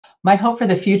my hope for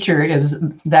the future is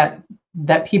that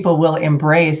people will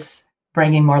embrace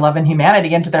bringing more love and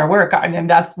humanity into their work. I mean,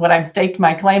 that's what I've staked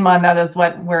my claim on. That is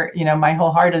what my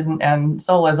whole heart and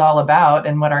soul is all about,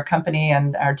 and what our company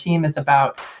and our team is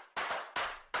about.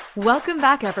 Welcome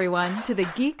back, everyone, to the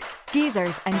Geeks,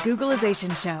 Geezers, and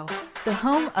Googleization Show, the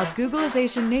home of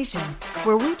Googleization Nation,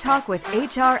 where we talk with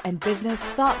HR and business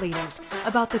thought leaders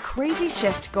about the crazy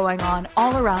shift going on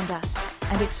all around us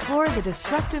and explore the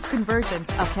disruptive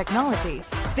convergence of technology,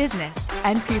 business,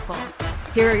 and people.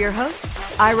 Here are your hosts,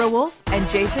 Ira Wolf and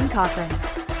Jason Cochran.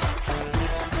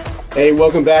 Hey,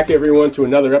 welcome back, everyone, to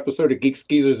another episode of Geeks,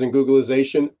 Geezers, and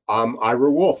Googleization. I'm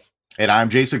Ira Wolf. And I'm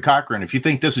Jason Cochran. If you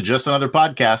think this is just another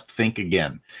podcast, think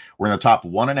again. We're in the top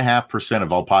 1.5%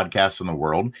 of all podcasts in the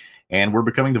world, and we're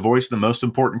becoming the voice of the most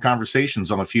important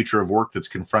conversations on the future of work that's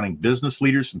confronting business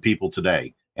leaders and people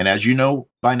today. And as you know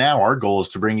by now, our goal is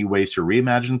to bring you ways to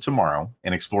reimagine tomorrow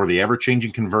and explore the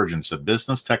ever-changing convergence of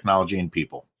business, technology, and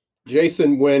people.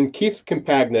 Jason, when Keith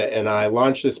Campagna and I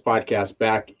launched this podcast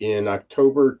back in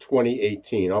October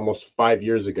 2018, almost 5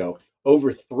 years ago,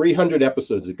 over 300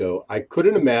 episodes ago, I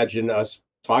couldn't imagine us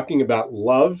talking about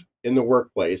love in the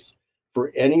workplace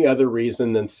for any other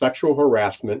reason than sexual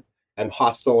harassment and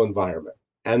hostile environment.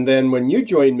 And then when you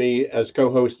joined me as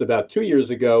co-host about 2 years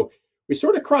ago, we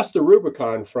sort of crossed the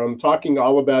Rubicon from talking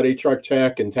all about HR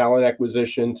tech and talent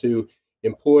acquisition to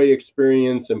employee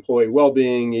experience, employee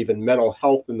well-being, even mental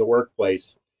health in the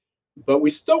workplace. But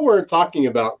we still weren't talking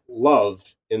about love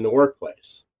in the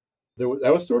workplace.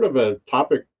 That was sort of a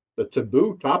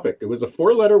taboo topic. It was a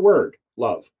 4-letter word,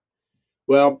 love.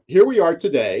 Well, here we are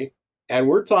today, and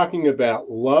we're talking about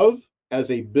love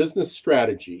as a business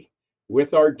strategy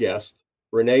with our guest,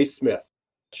 Renee Smith.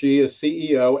 She is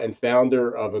CEO and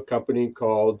founder of a company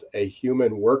called A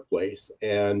Human Workplace,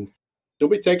 and she'll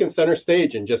be taking center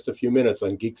stage in just a few minutes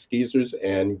on Geeks, Geezers,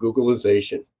 and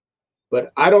Googleization.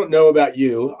 But I don't know about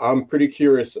you. I'm pretty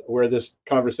curious where this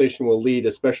conversation will lead,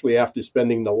 especially after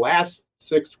spending the last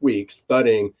 6 weeks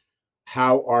studying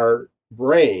how our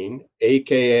brain,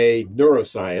 aka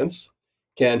neuroscience,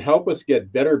 can help us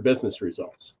get better business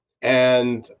results.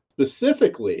 And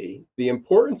specifically, the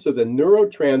importance of the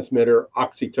neurotransmitter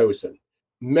oxytocin.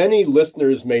 Many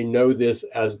listeners may know this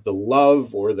as the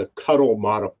love or the cuddle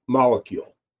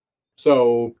molecule.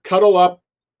 So cuddle up,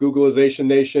 Googleization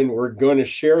Nation. We're going to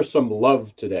share some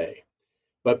love today.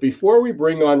 But before we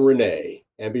bring on Renee,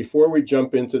 and before we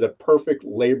jump into the perfect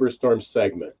labor storm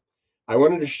segment, I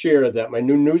wanted to share that my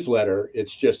new newsletter,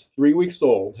 it's just 3 weeks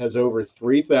old, has over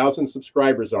 3,000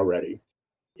 subscribers already.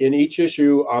 In each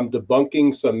issue, I'm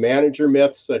debunking some manager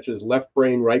myths such as left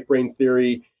brain, right brain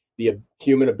theory, the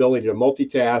human ability to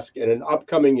multitask, and an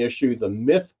upcoming issue, the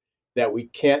myth that we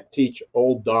can't teach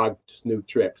old dogs new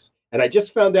tricks. And I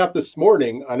just found out this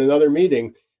morning on another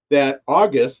meeting that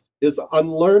August is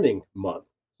Unlearning Month.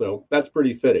 So that's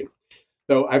pretty fitting.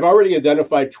 So I've already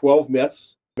identified 12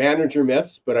 myths, manager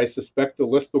myths, but I suspect the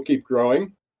list will keep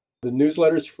growing. The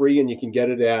newsletter is free and you can get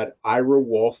it at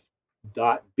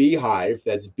irawolf.beehive.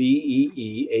 That's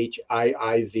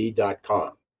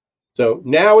BEEHIIV.com. So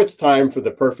now it's time for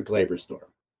the perfect labor storm,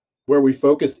 where we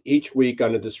focused each week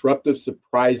on a disruptive,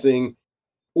 surprising,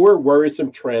 or worrisome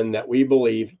trend that we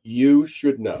believe you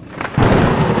should know.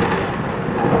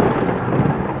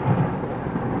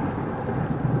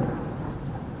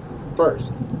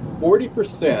 First,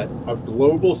 40% of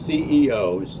global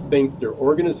CEOs think their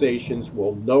organizations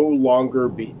will no longer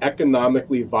be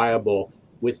economically viable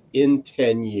within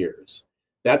 10 years.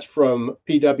 That's from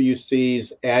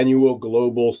PwC's annual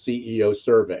Global CEO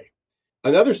Survey.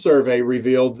 Another survey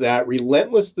revealed that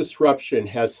relentless disruption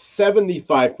has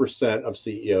 75% of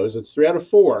CEOs, it's 3 out of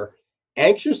 4,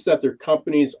 anxious that their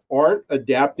companies aren't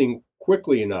adapting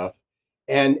quickly enough,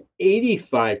 and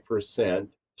 85%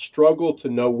 struggle to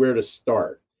know where to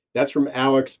start. That's from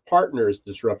AlixPartners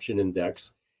Disruption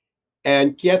Index.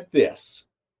 And get this,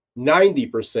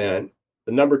 90%,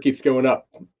 the number keeps going up.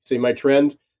 See my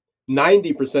trend?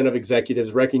 90% of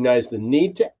executives recognize the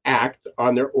need to act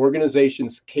on their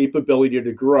organization's capability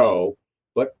to grow,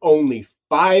 but only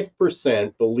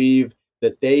 5% believe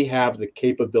that they have the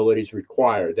capabilities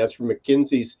required. That's from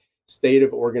McKinsey's State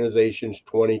of Organizations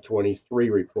 2023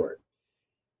 report.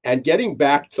 And getting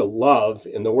back to love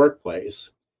in the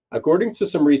workplace, according to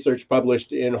some research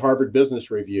published in Harvard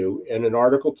Business Review in an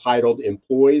article titled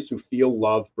 "Employees Who Feel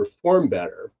Love Perform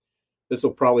Better," this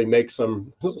will probably make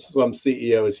some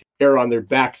CEOs' hair on their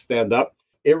back stand up.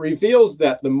 It reveals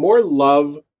that the more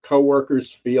love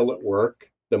coworkers feel at work,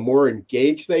 the more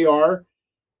engaged they are,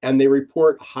 and they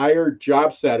report higher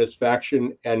job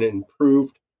satisfaction and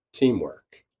improved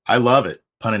teamwork. I love it.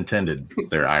 Pun intended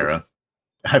there, Ira.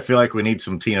 I feel like we need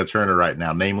some Tina Turner right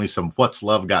now, namely some What's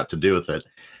Love Got to Do with It?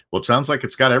 Well, it sounds like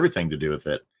it's got everything to do with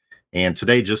it. And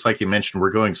today, just like you mentioned,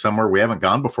 we're going somewhere we haven't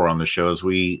gone before on the show as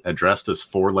we address this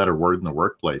 4-letter word in the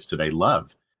workplace today,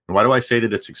 love. And why do I say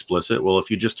that it's explicit? Well, if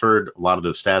you just heard a lot of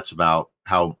those stats about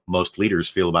how most leaders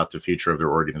feel about the future of their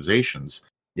organizations,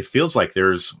 it feels like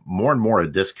there's more and more a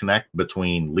disconnect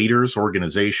between leaders,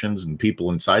 organizations, and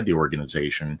people inside the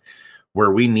organization,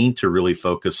 where we need to really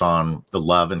focus on the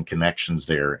love and connections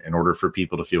there in order for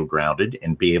people to feel grounded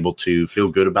and be able to feel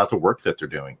good about the work that they're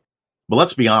doing. But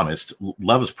let's be honest,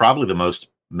 love is probably the most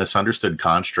misunderstood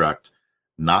construct,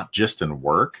 not just in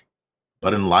work,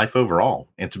 but in life overall.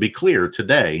 And to be clear,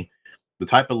 today, the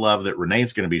type of love that Renee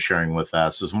is going to be sharing with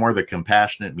us is more the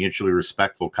compassionate, mutually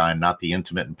respectful kind, not the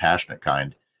intimate and passionate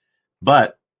kind.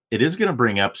 But it is going to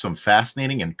bring up some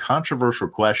fascinating and controversial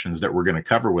questions that we're going to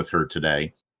cover with her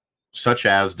today, such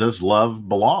as, does love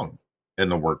belong in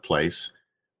the workplace?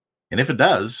 And if it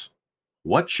does,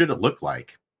 what should it look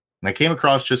like? And I came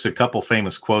across just a couple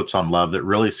famous quotes on love that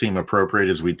really seem appropriate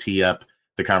as we tee up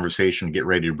the conversation and get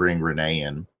ready to bring Renee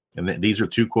in. And these are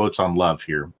 2 quotes on love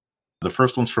here. The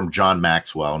first one's from John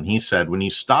Maxwell, and he said, when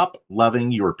you stop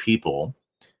loving your people,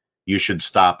 you should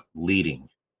stop leading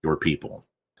your people.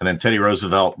 And then Teddy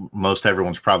Roosevelt, most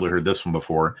everyone's probably heard this one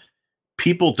before.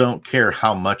 People don't care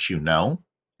how much you know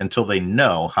until they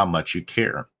know how much you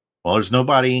care. Well, there's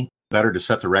nobody better to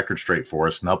set the record straight for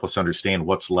us and help us understand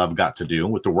what's love got to do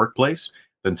with the workplace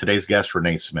than today's guest,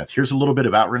 Renee Smith. Here's a little bit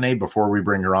about Renee before we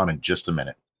bring her on in just a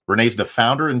minute. Renee's the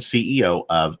founder and CEO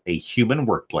of A Human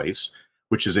Workplace,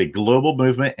 which is a global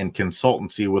movement and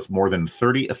consultancy with more than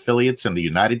 30 affiliates in the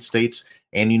United States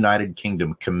and United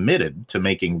Kingdom committed to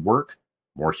making work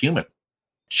more human.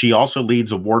 She also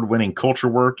leads award-winning culture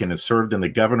work and has served in the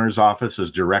governor's office as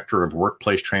director of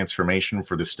workplace transformation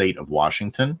for the state of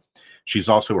Washington. She's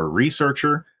also a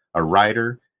researcher, a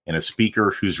writer, and a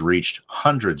speaker who's reached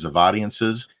hundreds of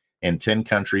audiences in 10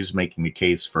 countries, making the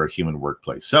case for a human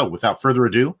workplace. So without further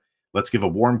ado, let's give a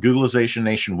warm Googlization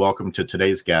Nation welcome to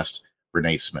today's guest,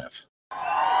 Renee Smith.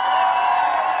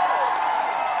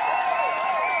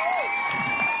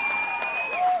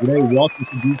 Renee, welcome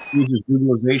to Geeks Geezers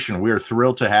Googlization. We are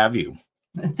thrilled to have you.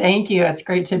 Thank you. It's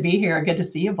great to be here. Good to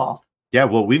see you both. Yeah,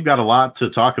 well, we've got a lot to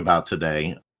talk about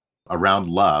today around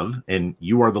love, and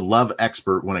you are the love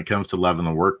expert when it comes to love in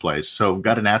the workplace. So I've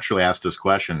got to naturally ask this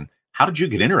question. How did you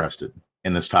get interested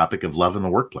in this topic of love in the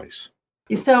workplace?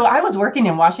 So I was working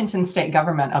in Washington state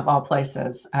government, of all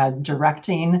places,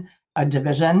 directing a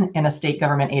division in a state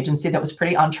government agency that was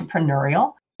pretty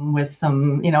entrepreneurial, with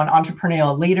some, an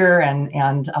entrepreneurial leader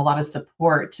and a lot of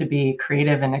support to be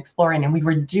creative and exploring. And we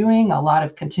were doing a lot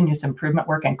of continuous improvement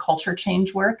work and culture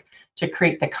change work to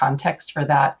create the context for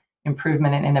that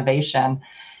improvement and innovation,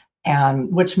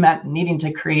 and which meant needing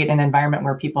to create an environment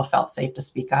where people felt safe to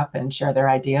speak up and share their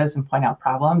ideas and point out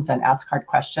problems and ask hard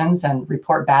questions and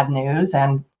report bad news,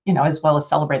 and as well as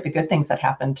celebrate the good things that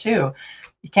happen too.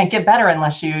 You can't get better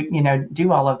unless you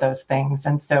do all of those things.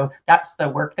 And so that's the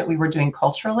work that we were doing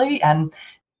culturally. And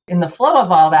in the flow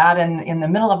of all that, and in the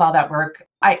middle of all that work,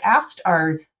 I asked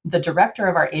the director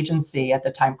of our agency at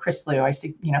the time, Chris Liu, I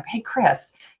said, hey,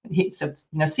 Chris, he said,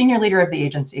 senior leader of the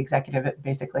agency, executive,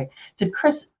 basically, said,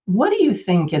 Chris, what do you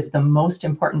think is the most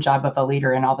important job of a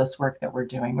leader in all this work that we're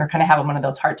doing? We're kind of having one of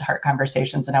those heart-to-heart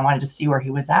conversations, and I wanted to see where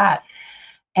he was at.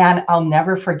 And I'll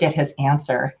never forget his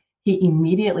answer. He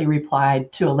immediately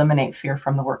replied, to eliminate fear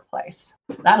from the workplace.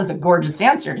 That was a gorgeous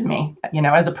answer to me.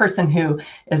 As a person who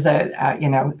is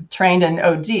trained in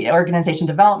OD, organization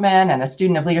development, and a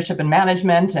student of leadership and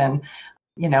management, and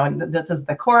this is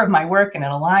the core of my work, and it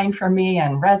aligned for me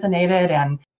and resonated.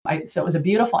 And so it was a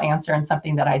beautiful answer and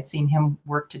something that I'd seen him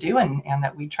work to do and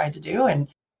that we tried to do.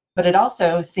 But it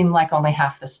also seemed like only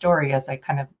half the story as I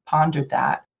kind of pondered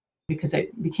that, because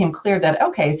it became clear that,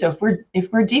 okay, so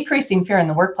if we're decreasing fear in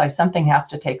the workplace, something has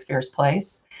to take fear's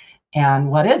place.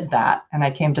 And what is that? And I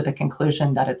came to the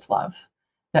conclusion that it's love,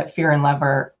 that fear and love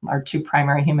are 2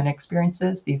 primary human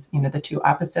experiences. These, the 2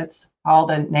 opposites. All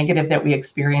the negative that we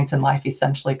experience in life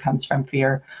essentially comes from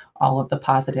fear. All of the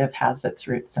positive has its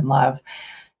roots in love.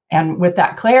 And with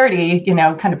that clarity,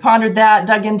 kind of pondered that,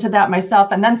 dug into that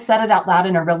myself, and then said it out loud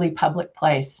in a really public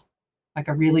place. Like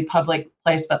a really public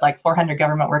place, but like 400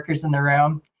 government workers in the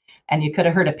room. And you could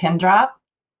have heard a pin drop.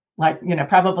 Like,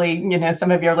 probably,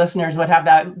 some of your listeners would have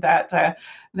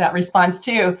that response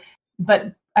too.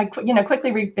 But I,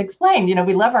 quickly explained,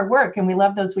 we love our work and we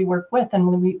love those we work with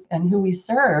and who we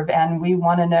serve. And we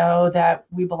want to know that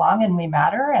we belong and we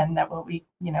matter, and that what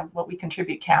we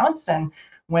contribute counts. And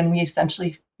when we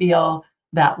essentially feel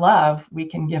that love, we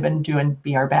can give and do and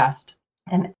be our best.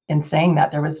 And in saying that,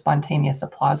 there was spontaneous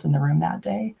applause in the room that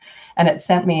day. And it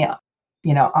sent me,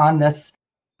 on this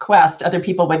quest. Other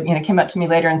people came up to me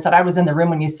later and said, I was in the room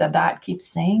when you said that, keep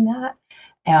saying that.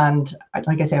 And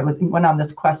like I said, went on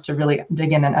this quest to really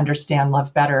dig in and understand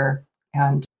love better.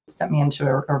 And it sent me into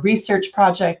a research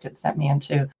project. It sent me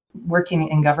into working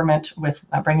in government with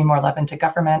bringing more love into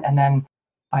government, and then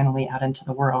finally out into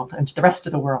the world, into the rest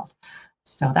of the world.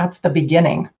 So that's the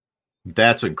beginning.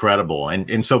 That's incredible.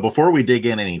 And so before we dig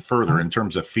in any further in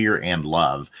terms of fear and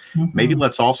love, maybe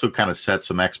let's also kind of set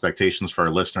some expectations for our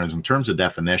listeners in terms of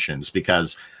definitions,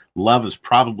 because love is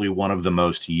probably one of the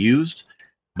most used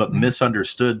but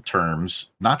misunderstood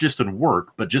terms, not just in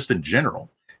work, but just in general.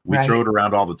 We throw it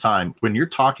around all the time. When you're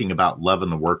talking about love in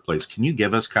the workplace, can you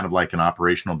give us kind of like an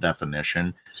operational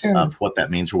definition of what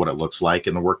that means or what it looks like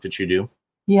in the work that you do?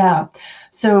 Yeah.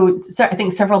 So I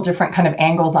think several different kind of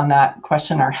angles on that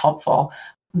question are helpful.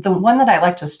 The one that I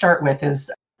like to start with is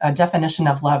a definition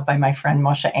of love by my friend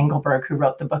Moshe Engelberg, who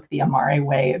wrote the book, The Amare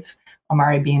Wave,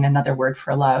 Amare being another word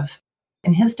for love.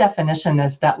 And his definition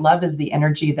is that love is the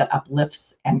energy that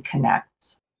uplifts and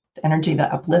connects. It's energy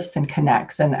that uplifts and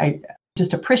connects. And I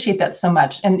just appreciate that so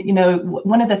much. And,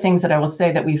 one of the things that I will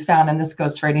say that we found, and this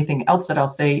goes for anything else that I'll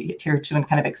say here too, and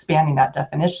kind of expanding that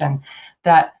definition,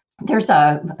 that there's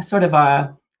a sort of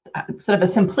a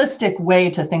simplistic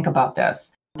way to think about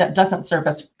this that doesn't serve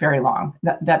us very long.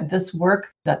 That this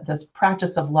work, that this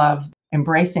practice of love,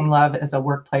 embracing love as a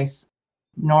workplace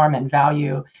norm and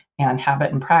value and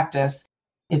habit and practice,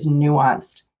 is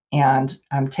nuanced and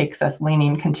takes us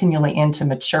leaning continually in to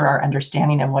mature our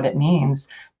understanding of what it means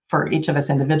for each of us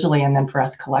individually and then for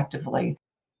us collectively.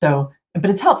 So, but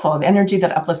it's helpful. The energy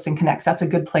that uplifts and connects, that's a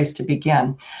good place to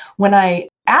begin. When I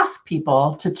ask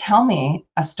people to tell me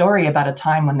a story about a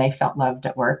time when they felt loved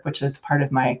at work, which is part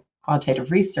of my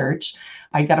qualitative research,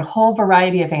 I got a whole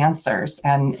variety of answers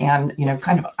and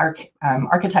kind of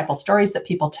archetypal stories that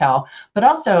people tell. But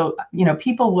also,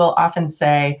 people will often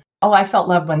say, oh, I felt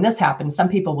loved when this happened. Some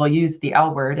people will use the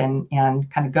L word and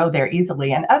kind of go there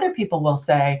easily. And other people will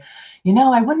say,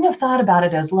 I wouldn't have thought about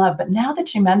it as love, but now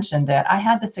that you mentioned it, I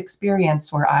had this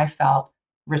experience where I felt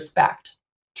respect,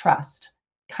 trust,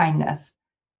 kindness,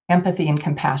 empathy and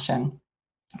compassion,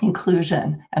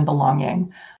 inclusion and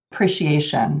belonging,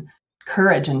 appreciation,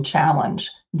 courage and challenge,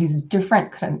 these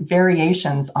different kind of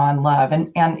variations on love.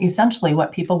 And essentially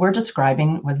what people were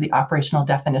describing was the operational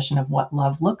definition of what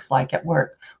love looks like at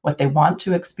work, what they want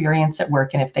to experience at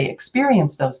work. And if they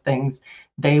experience those things,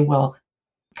 they will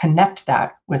connect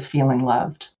that with feeling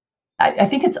loved. I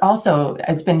think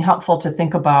it's been helpful to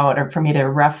think about, or for me to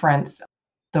reference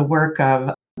the work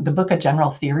of the book, A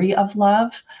General Theory of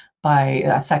Love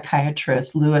by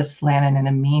psychiatrists Lewis, Lannon, and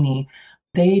Amini.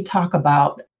 They talk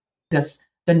about the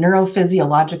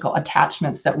neurophysiological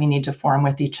attachments that we need to form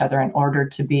with each other in order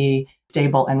to be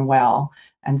stable and well.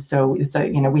 And so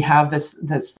we have this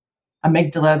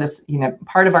amygdala, this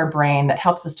part of our brain that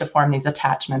helps us to form these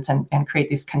attachments and create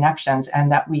these connections,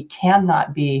 and that we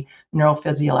cannot be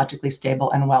neurophysiologically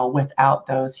stable and well without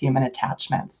those human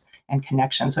attachments and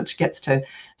connections, which gets to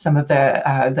some of the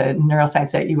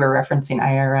neuroscience that you were referencing,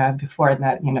 Ira, before,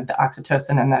 that the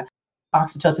oxytocin and the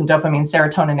oxytocin, dopamine,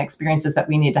 serotonin experiences that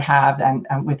we need to have and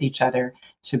with each other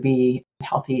to be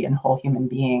healthy and whole human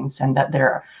beings, and that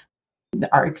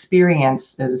our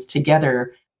experiences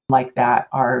together like that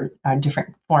are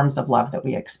different forms of love that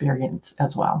we experience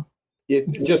as well.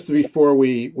 Just before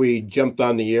we jumped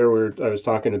on the air, I was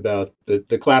talking about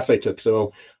the class I took.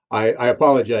 So I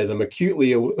apologize. I'm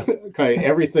acutely kind of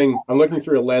everything. I'm looking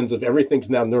through a lens of everything's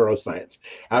now neuroscience.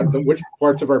 Which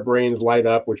parts of our brains light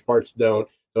up, which parts don't.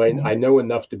 So I know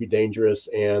enough to be dangerous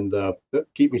and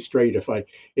keep me straight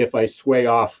if I sway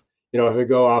off. If I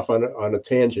go off on a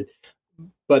tangent.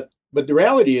 But the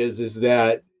reality is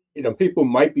that people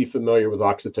might be familiar with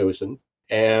oxytocin,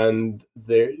 and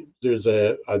there's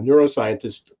a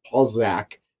neuroscientist, Paul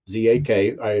Zak,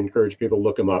 Z-A-K. I encourage people to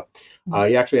look him up.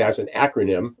 He actually has an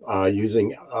acronym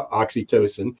using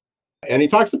oxytocin, and he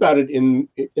talks about it in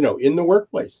the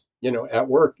workplace, at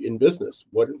work, in business,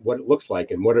 what it looks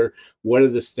like, and what are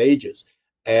the stages.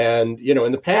 And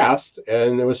in the past,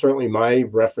 and it was certainly my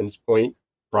reference point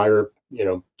prior,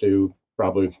 to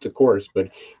probably the course, but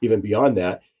even beyond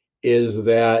that, is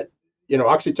that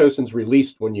oxytocin's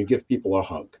released when you give people a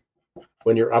hug,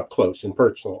 when you're up close and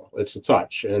personal. It's a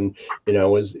touch, and it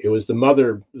was the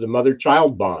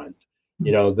mother-child bond,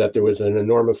 that there was an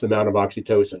enormous amount of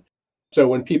oxytocin. So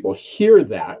when people hear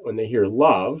that, when they hear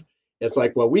love, it's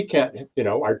like, well, we can't.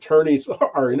 Our attorneys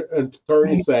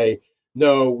say,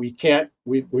 no, we can't.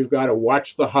 We've got to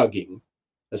watch the hugging,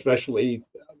 especially,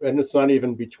 and it's not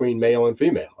even between male and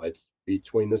female. It's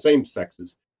between the same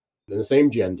sexes and the same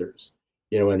genders,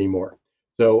 anymore.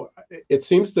 So it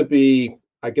seems to be,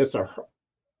 I guess,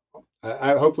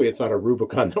 hopefully it's not a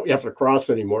Rubicon that we have to cross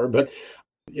anymore, but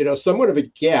somewhat of a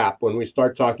gap when we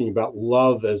start talking about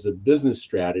love as a business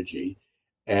strategy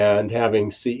and having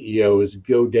CEOs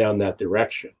go down that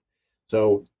direction.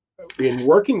 So in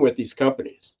working with these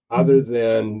companies, other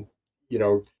than,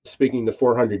 speaking to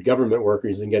 400 government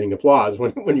workers and getting applause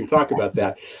when you talk about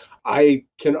that, I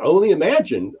can only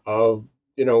imagine of,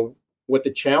 what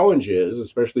the challenge is,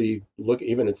 especially look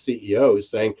even at CEOs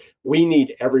saying, we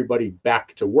need everybody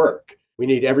back to work. We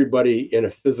need everybody in a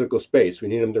physical space. We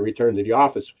need them to return to the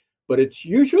office. But it's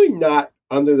usually not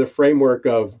under the framework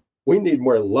of, we need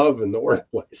more love in the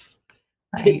workplace.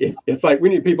 Right. It's like, we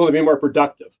need people to be more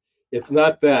productive. It's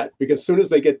not that, because as soon as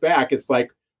they get back, it's like,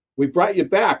 we brought you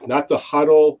back, not to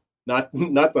huddle, not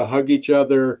to hug each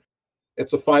other.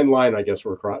 It's a fine line, I guess,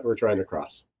 we're trying to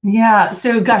cross. Yeah.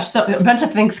 So, gosh, so a bunch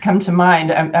of things come to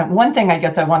mind. One thing I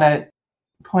guess I want to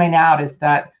point out is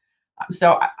that,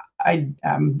 so I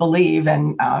believe,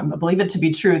 and believe it to be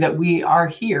true, that we are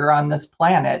here on this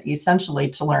planet essentially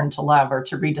to learn to love, or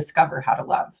to rediscover how to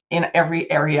love in every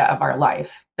area of our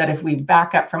life. That if we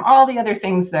back up from all the other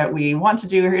things that we want to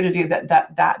do, here to do,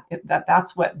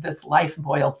 that's what this life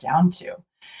boils down to.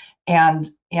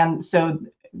 And so,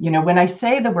 when I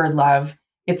say the word love,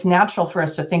 it's natural for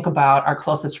us to think about our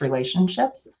closest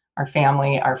relationships, our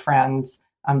family, our friends,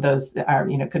 those are,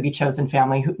 could be chosen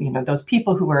family, those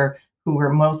people who we're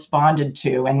most bonded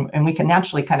to, and we can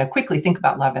naturally kind of quickly think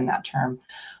about love in that term.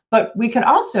 But we can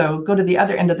also go to the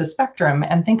other end of the spectrum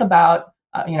and think about,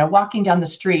 walking down the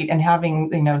street and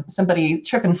having, somebody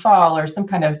trip and fall, or some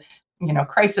kind of,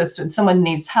 crisis, and someone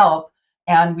needs help,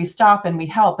 and we stop and we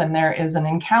help, and there is an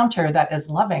encounter that is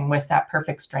loving with that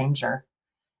perfect stranger.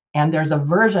 And there's a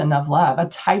version of love, a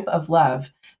type of love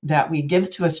that we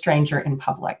give to a stranger in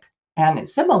public. And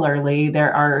similarly,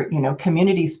 there are,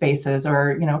 community spaces,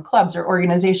 or, clubs or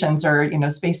organizations, or,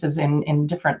 spaces in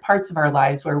different parts of our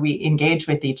lives where we engage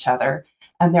with each other.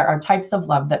 And there are types of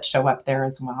love that show up there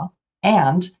as well.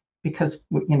 And because,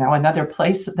 another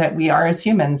place that we are as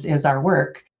humans is our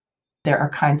work, there are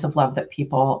kinds of love that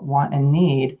people want and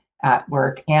need at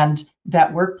work, and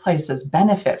that workplaces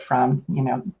benefit from,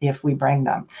 if we bring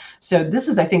them. So this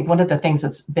is, I think, one of the things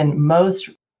that's been most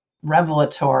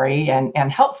revelatory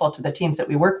and helpful to the teams that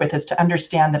we work with, is to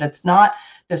understand that it's not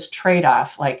this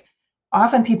trade-off. Like,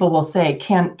 often people will say,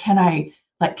 can I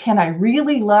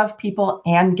really love people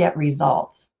and get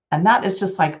results? And that is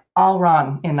just like all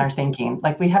wrong in our thinking.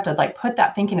 Like, we have to put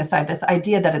that thinking aside, this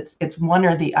idea that it's one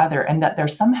or the other, and that they're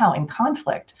somehow in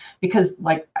conflict. Because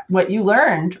what you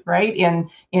learned, right, in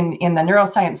the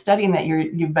neuroscience studying that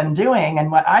you've been doing,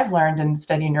 and what I've learned in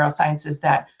studying neuroscience, is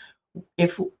that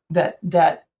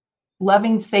that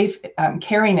loving, safe,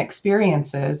 caring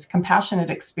experiences, compassionate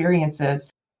experiences,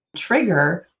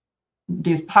 trigger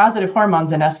these positive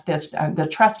hormones in us, the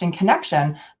trust and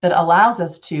connection that allows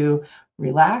us to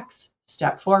relax,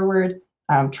 step forward,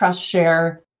 trust,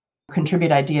 share,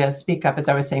 contribute ideas, speak up, as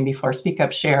I was saying before, speak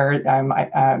up, share,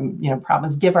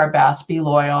 promise, give our best, be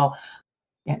loyal,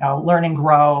 learn and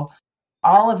grow,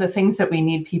 all of the things that we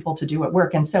need people to do at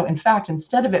work. And so, in fact,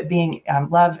 instead of it being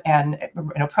love and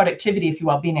productivity, if you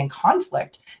will, being in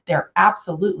conflict, they're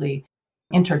absolutely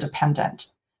interdependent.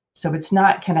 So it's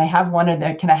not, can I have one,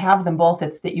 or can I have them both?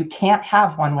 It's that you can't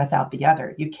have one without the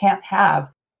other. You can't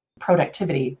have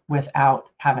productivity without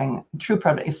having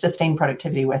sustained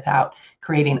productivity, without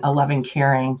creating a loving,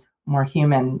 caring, more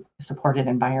human supported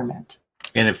environment.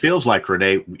 And it feels like,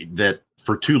 Renee, that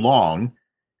for too long,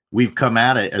 we've come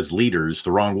at it as leaders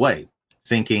the wrong way,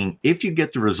 thinking if you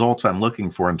get the results I'm looking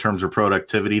for in terms of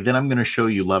productivity, then I'm going to show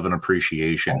you love and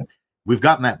appreciation. Right. We've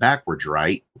gotten that backwards,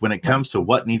 right? When it comes to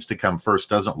what needs to come first,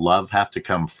 doesn't love have to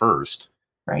come first?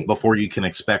 Right. Before you can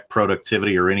expect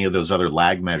productivity or any of those other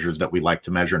lag measures that we like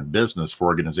to measure in business for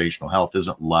organizational health?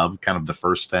 Isn't love kind of the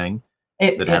first thing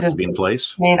that has to be in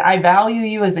place? I mean, I value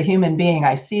you as a human being.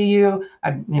 I see you.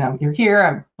 You're here.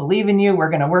 I believe in you. We're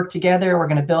going to work together. We're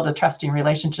going to build a trusting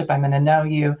relationship. I'm going to know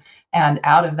you. And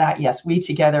out of that, yes, we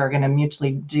together are going to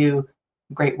mutually do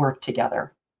great work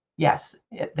together. Yes,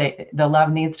 the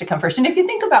love needs to come first. And if you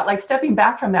think about stepping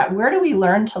back from that, where do we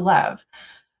learn to love?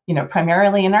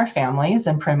 Primarily in our families,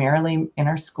 and primarily in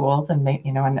our schools, and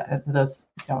in those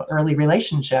early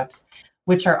relationships,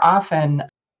 which are often,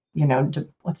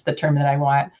 what's the term that I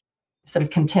want? Sort of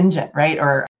contingent, right?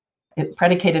 Or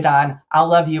predicated on, I'll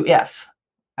love you if,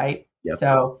 right? Yep.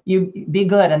 So you be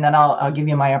good, and then I'll give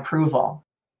you my approval.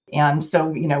 And so,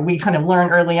 we kind of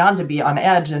learn early on to be on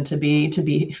edge, and to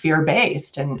be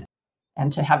fear-based, and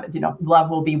to have, love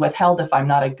will be withheld if I'm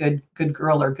not a good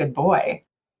girl or good boy.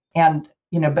 And,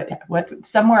 but what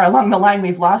somewhere along the line,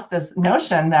 we've lost this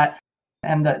notion that,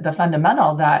 and the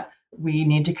fundamental that we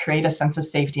need to create a sense of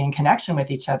safety and connection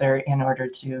with each other in order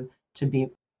to be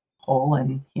whole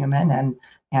and human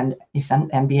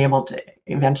and be able to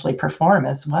eventually perform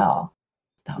as well.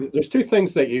 So. There's two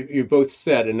things that you both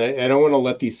said, and I don't want to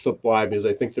let these slip by because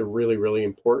I think they're really, really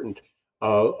important,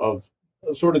 of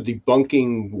sort of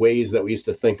debunking ways that we used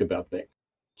to think about things.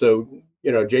 So,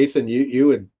 Jason, you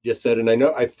had just said, and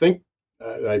I think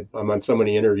I'm on so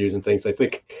many interviews and things, I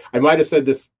think I might have said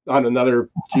this on another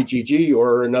GGG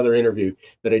or another interview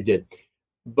that I did,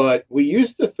 but we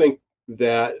used to think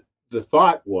that the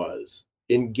thought was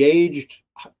engaged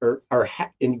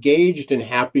and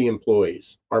happy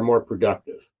employees are more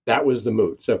productive. That was the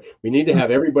mood. So we need to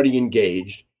have everybody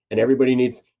engaged, and everybody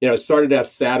needs, it started out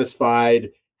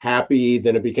satisfied, happy,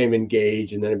 then it became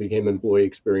engaged, and then it became employee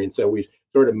experience. So we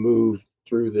sort of moved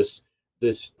through this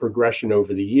progression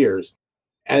over the years.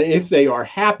 And if they are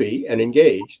happy and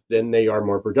engaged, then they are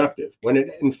more productive. When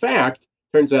it, in fact,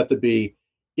 turns out to be,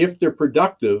 if they're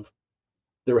productive,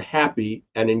 they're happy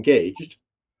and engaged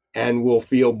and will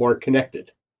feel more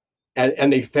connected.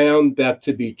 And they found that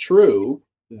to be true,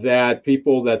 that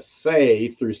people that say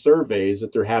through surveys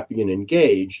that they're happy and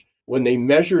engaged, when they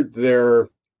measured the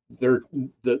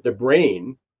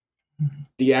brain,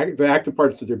 the active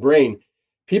parts of their brain,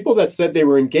 people that said they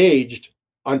were engaged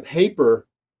on paper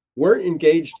weren't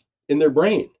engaged in their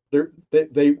brain.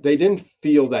 They didn't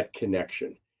feel that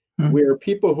connection. Where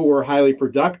people who were highly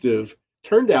productive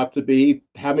turned out to be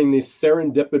having these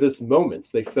serendipitous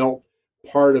moments. They felt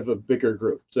part of a bigger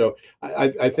group. So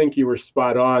I think you were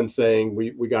spot on saying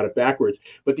we got it backwards.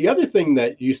 But the other thing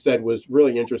that you said was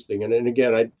really interesting. And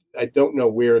again, I don't know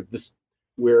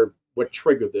what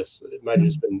triggered this. It might have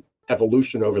just been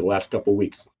evolution over the last couple of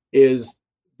weeks, is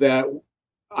that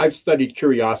I've studied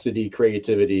curiosity,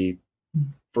 creativity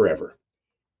forever.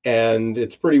 And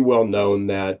it's pretty well known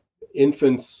that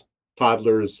infants,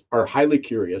 toddlers are highly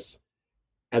curious,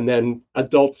 and then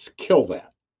adults kill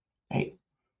that. Right.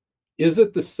 Is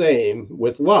it the same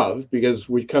with love? Because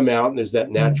we come out and there's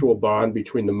that natural bond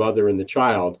between the mother and the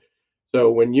child.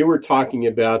 So when you were talking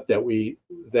about that we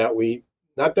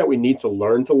not that we need to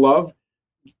learn to love,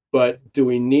 but do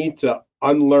we need to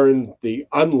unlearn the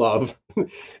unlove?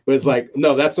 Was like,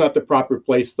 no, that's not the proper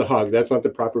place to hug. That's not the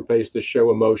proper place to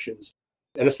show emotions.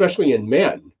 And especially in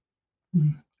men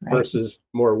versus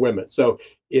more women. So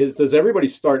does everybody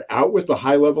start out with a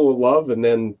high level of love, and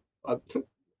then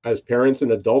as parents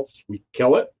and adults, we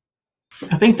kill it?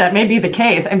 I think that may be the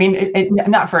case. I mean,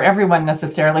 not for everyone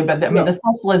necessarily, but the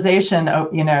socialization,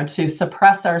 to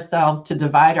suppress ourselves, to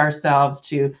divide ourselves,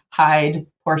 to hide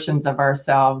portions of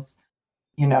ourselves,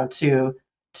 to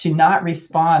not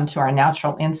respond to our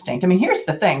natural instinct. I mean, here's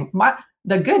the thing.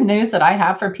 The good news that I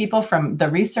have for people from the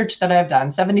research that I've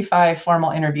done, 75 formal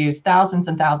interviews, thousands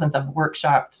and thousands of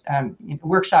workshops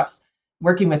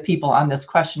working with people on this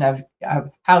question of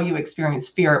how you experience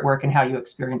fear at work and how you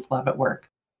experience love at work.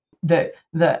 The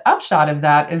upshot of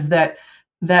that is that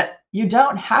you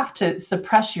don't have to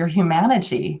suppress your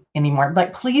humanity anymore.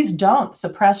 Like, please don't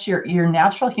suppress your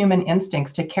natural human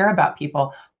instincts to care about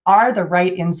people are the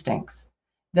right instincts.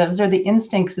 Those are the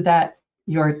instincts that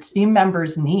your team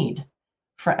members need.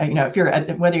 If you're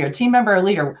whether you're a team member or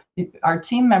leader, our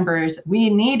team members,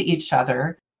 we need each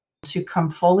other to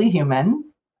come fully human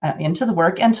into the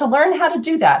work and to learn how to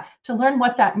do that, to learn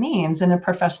what that means in a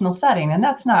professional setting. And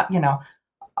that's not,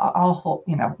 all,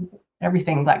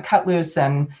 everything like cut loose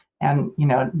and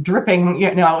dripping,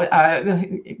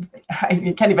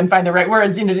 I can't even find the right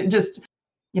words, just,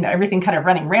 everything kind of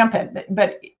running rampant.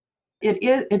 But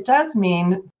it does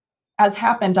mean, as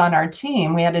happened on our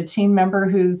team, we had a team member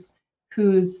whose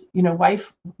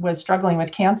wife was struggling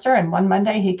with cancer. And one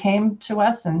Monday he came to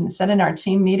us and said in our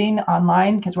team meeting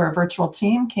online, because we're a virtual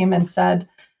team, came and said,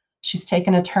 she's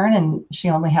taken a turn and she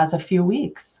only has a few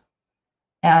weeks.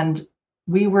 And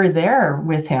we were there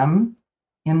with him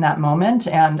in that moment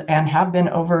and have been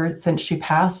over since she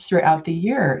passed throughout the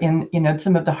year in,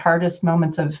 some of the hardest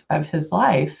moments of his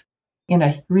life in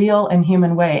a real and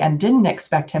human way, and didn't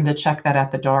expect him to check that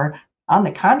at the door. On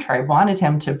the contrary, wanted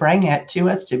him to bring it to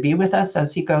us, to be with us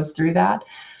as he goes through that,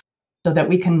 so that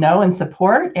we can know and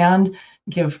support and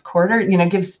give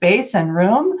space and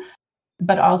room.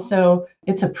 But also,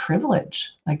 it's a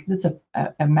privilege. Like, it's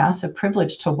a massive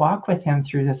privilege to walk with him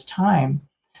through this time.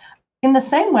 In the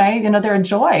same way, there are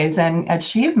joys and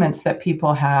achievements that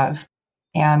people have,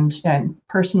 and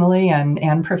personally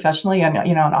and professionally, and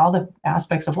in all the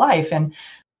aspects of life. And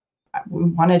we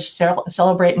want to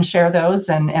celebrate and share those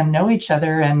and know each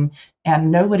other and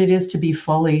know what it is to be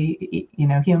fully,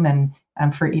 human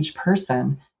for each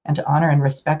person, and to honor and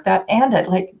respect that, and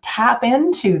to tap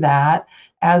into that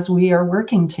as we are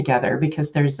working together,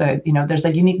 because there's a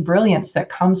unique brilliance that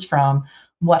comes from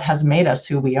what has made us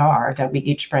who we are, that we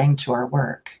each bring to our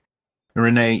work.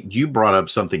 Renee, you brought up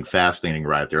something fascinating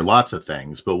right there. Lots of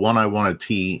things, but one I want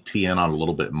to tee in on a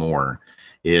little bit more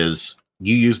is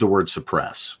you use the word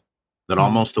suppress. That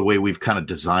almost the way we've kind of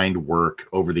designed work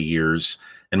over the years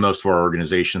in most of our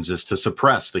organizations is to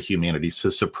suppress the humanities,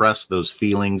 to suppress those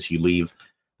feelings. You leave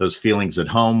those feelings at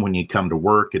home when you come to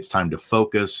work. It's time to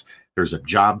focus. There's a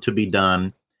job to be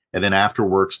done. And then after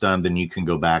work's done, then you can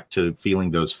go back to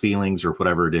feeling those feelings or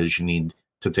whatever it is you need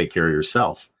to take care of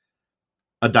yourself.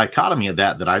 A dichotomy of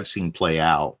that I've seen play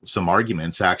out, some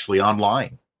arguments actually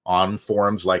online on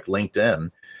forums like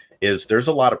LinkedIn, is there's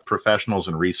a lot of professionals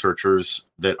and researchers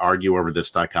that argue over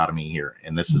this dichotomy here.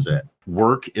 And this is it.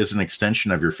 Work is an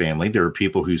extension of your family. There are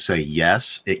people who say,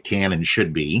 yes, it can and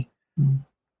should be.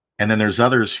 And then there's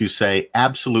others who say,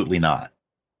 absolutely not.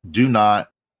 Do not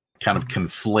kind of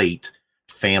conflate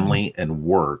family and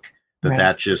work,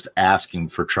 that's just asking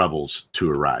for troubles to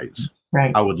arise.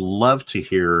 Right. I would love to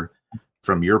hear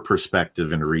from your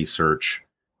perspective and research,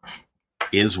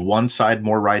 is one side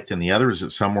more right than the other? Is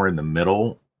it somewhere in the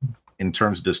middle in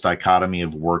terms of this dichotomy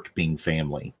of work being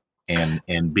family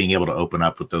and being able to open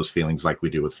up with those feelings like we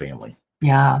do with family?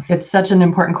 Yeah, it's such an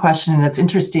important question. And it's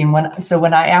interesting when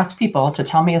I ask people to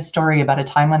tell me a story about a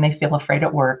time when they feel afraid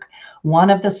at work, one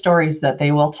of the stories that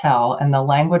they will tell, and the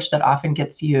language that often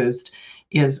gets used,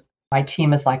 is my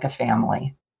team is like a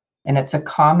family. And it's a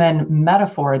common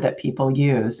metaphor that people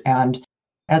use. And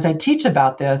as I teach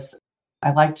about this,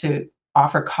 I like to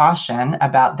offer caution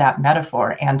about that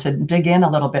metaphor and to dig in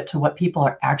a little bit to what people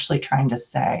are actually trying to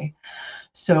say.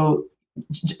 So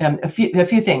a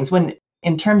few things. When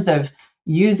in terms of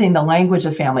using the language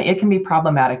of family, it can be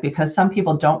problematic because some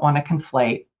people don't want to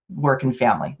conflate work and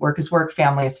family. Work is work,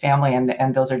 family is family,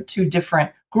 and those are two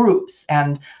different groups,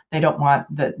 and they don't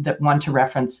want the one to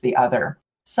reference the other.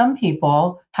 Some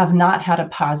people have not had a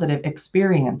positive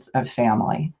experience of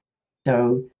family.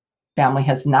 So family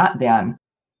has not been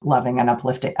loving and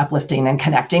uplifting and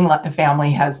connecting.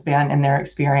 Family has been, in their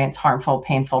experience, harmful,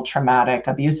 painful, traumatic,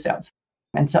 abusive.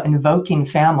 And so invoking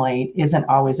family isn't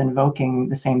always invoking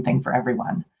the same thing for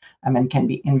everyone, and can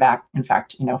be in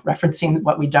fact, referencing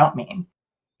what we don't mean.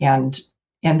 And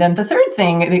then the third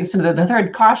thing, so the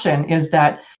third caution is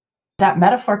that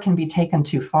metaphor can be taken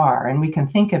too far. And we can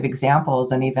think of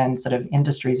examples and even sort of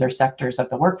industries or sectors of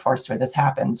the workforce where this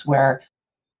happens, where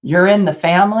you're in the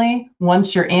family.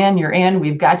 Once you're in,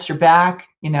 we've got your back.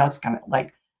 It's kind of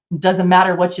like, doesn't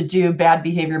matter what you do, bad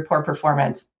behavior, poor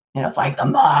performance. It's like the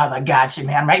mob, I got you,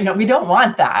 man, right? No, we don't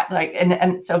want that.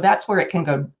 And so that's where it can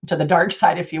go to the dark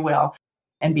side, if you will,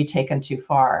 and be taken too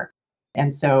far.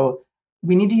 And so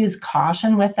we need to use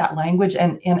caution with that language.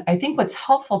 And I think what's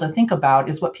helpful to think about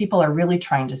is what people are really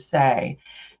trying to say.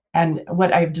 And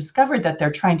what I've discovered that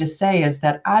they're trying to say is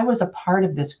that I was a part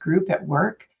of this group at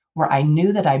work where I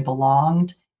knew that I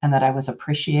belonged and that I was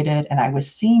appreciated and I was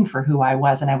seen for who I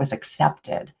was and I was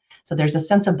accepted. So there's a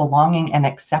sense of belonging and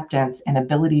acceptance and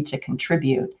ability to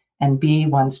contribute and be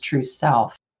one's true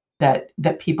self that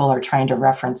people are trying to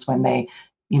reference when they,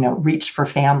 reach for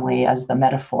family as the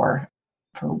metaphor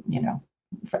for,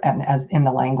 and as in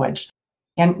the language.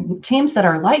 And teams that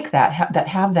are like that, that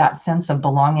have that sense of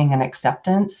belonging and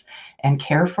acceptance and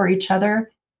care for each other,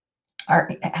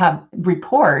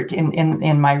 report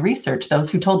in my research, those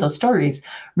who told those stories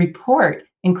report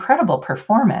incredible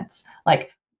performance,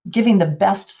 like giving the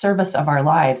best service of our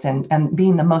lives and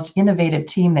being the most innovative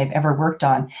team they've ever worked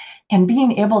on, and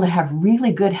being able to have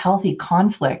really good, healthy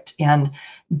conflict and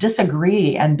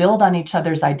disagree and build on each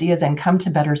other's ideas and come to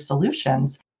better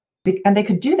solutions. And they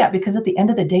could do that because at the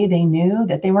end of the day, they knew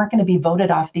that they weren't going to be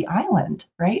voted off the island,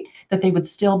 right? That they would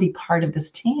still be part of this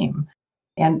team.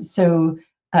 And so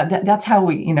that's how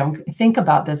we, think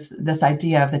about this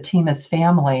idea of the team as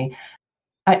family.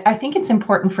 I think it's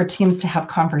important for teams to have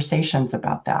conversations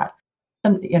about that.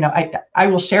 I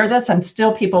will share this, and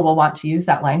still people will want to use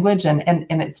that language, and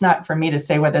it's not for me to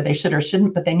say whether they should or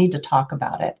shouldn't, but they need to talk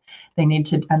about it. They need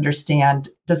to understand,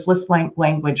 does this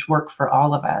language work for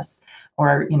all of us?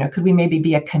 Or, could we maybe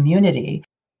be a community?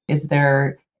 Is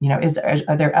there,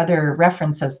 are there other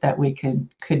references that we could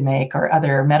make, or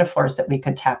other metaphors that we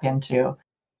could tap into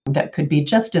that could be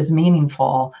just as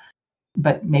meaningful,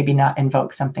 but maybe not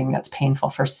invoke something that's painful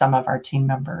for some of our team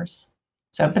members?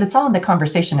 So, but it's all in the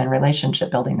conversation and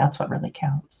relationship building. That's what really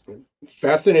counts.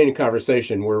 Fascinating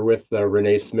conversation. We're with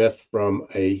Renee Smith from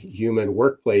A Human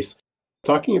Workplace,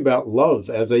 talking about love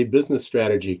as a business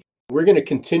strategy. We're going to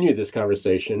continue this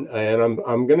conversation, and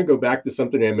I'm going to go back to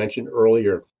something I mentioned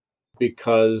earlier,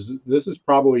 because this is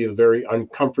probably a very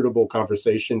uncomfortable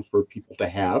conversation for people to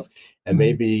have, and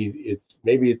maybe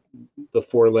the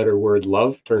four-letter word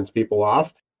love turns people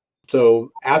off.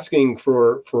 So asking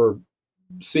for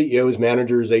CEOs,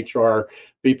 managers, HR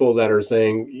people that are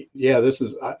saying, yeah,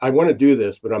 I want to do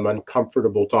this, but I'm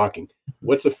uncomfortable talking.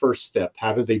 What's the first step?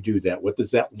 How do they do that? What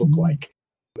does that look like?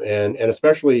 And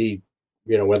especially,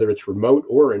 whether it's remote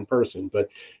or in person, but,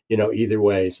 either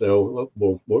way. So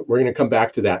we're going to come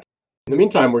back to that. In the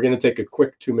meantime, we're going to take a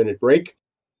quick 2-minute break.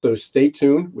 So stay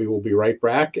tuned. We will be right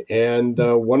back. And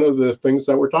one of the things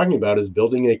that we're talking about is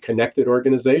building a connected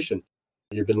organization.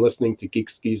 You've been listening to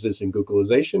Geeks, Geezers, and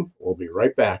Googlization. We'll be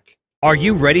right back. Are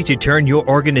you ready to turn your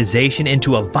organization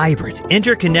into a vibrant,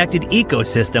 interconnected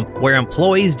ecosystem where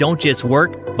employees don't just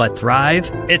work, but thrive?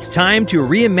 It's time to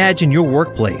reimagine your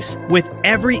workplace, with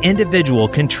every individual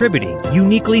contributing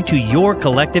uniquely to your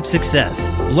collective success.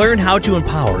 Learn how to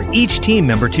empower each team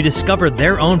member to discover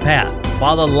their own path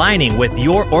while aligning with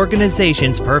your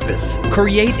organization's purpose.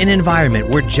 Create an environment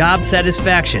where job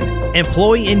satisfaction,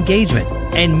 employee engagement,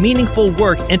 and meaningful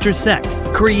work intersect,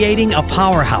 creating a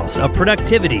powerhouse of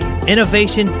productivity,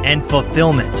 innovation, and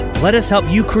fulfillment. Let us help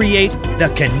you create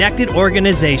the connected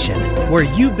organization where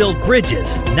you build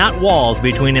bridges, not walls,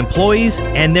 between employees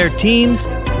and their teams,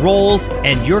 roles,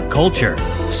 and your culture.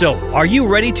 So, are you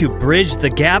ready to bridge the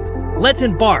gap? Let's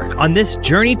embark on this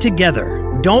journey together.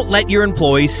 Don't let your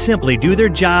employees simply do their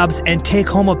jobs and take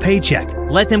home a paycheck.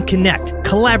 Let them connect,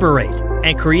 collaborate,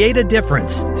 and create a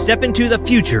difference. Step into the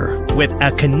future with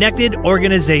a connected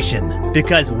organization,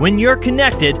 because when you're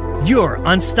connected, you're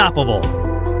unstoppable.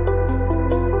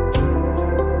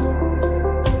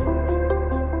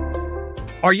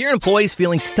 Are your employees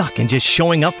feeling stuck and just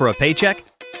showing up for a paycheck?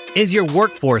 Is your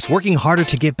workforce working harder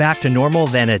to get back to normal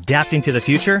than adapting to the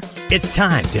future? It's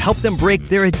time to help them break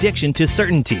their addiction to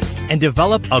certainty and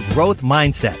develop a growth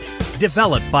mindset.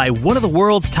 Developed by one of the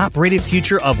world's top-rated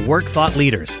future of work thought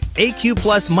leaders, AQ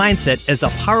Plus Mindset is a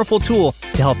powerful tool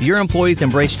to help your employees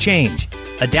embrace change,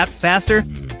 adapt faster,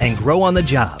 and grow on the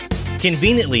job.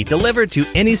 Conveniently delivered to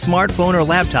any smartphone or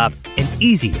laptop in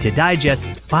easy-to-digest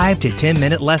 5 to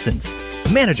 10-minute lessons.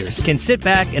 Managers can sit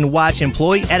back and watch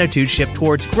employee attitude shift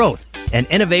towards growth and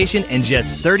innovation in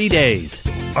just 30 days.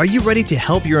 Are you ready to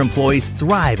help your employees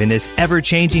thrive in this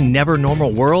ever-changing,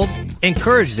 never-normal world?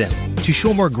 Encourage them to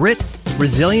show more grit,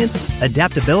 resilience,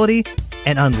 adaptability,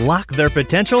 and unlock their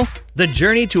potential? The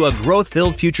journey to a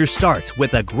growth-filled future starts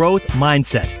with a growth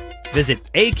mindset. Visit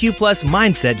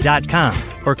aqplusmindset.com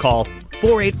or call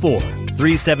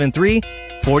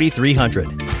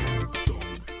 484-373-4300.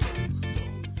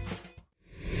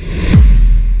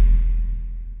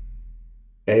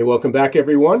 Hey, welcome back,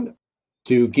 everyone,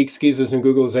 to Geeks, Geezers, and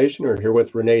Googlization. We're here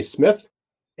with Renee Smith,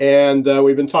 and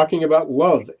we've been talking about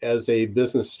love as a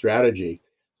business strategy.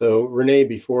 So, Renee,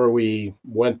 before we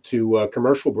went to a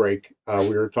commercial break, we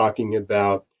were talking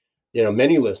about,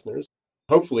 many listeners.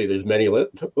 Hopefully, there's many.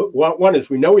 One is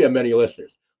we know we have many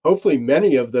listeners. Hopefully,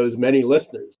 many of those many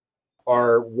listeners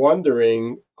are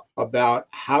wondering about,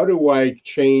 how do I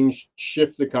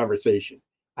shift the conversation?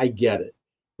 I get it.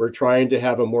 We're trying to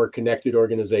have a more connected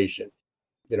organization,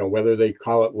 whether they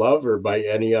call it love or by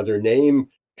any other name.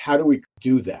 How do we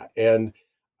do that? And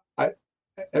right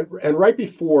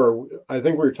before, I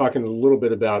think we were talking a little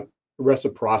bit about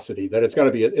reciprocity, that it's got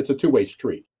to be, it's a two-way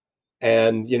street.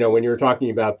 And, when you're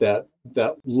talking about that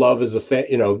love is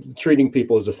treating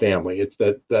people as a family, it's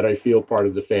that I feel part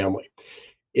of the family,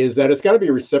 is that it's got to be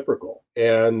reciprocal.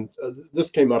 And this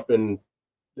came up in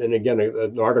again,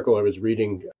 an article I was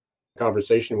reading,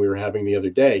 conversation we were having the other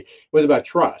day, was about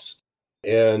trust.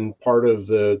 And part of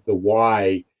the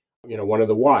why, one of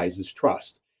the whys is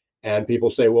trust. And people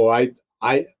say, well,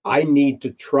 I need to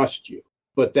trust you,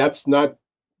 but the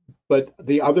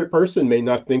other person may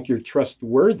not think you're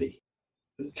trustworthy.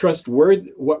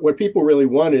 What people really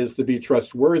want is to be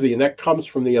trustworthy, and that comes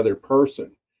from the other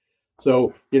person.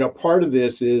 So, part of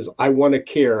this is, I want to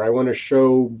care, I want to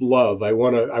show love, I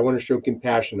want to show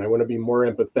compassion, I want to be more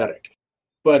empathetic.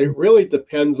 But it really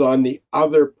depends on the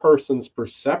other person's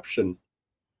perception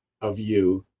of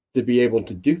you to be able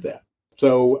to do that.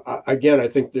 So again, I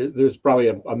think there's probably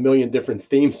a million different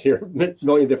themes here, a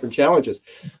million different challenges.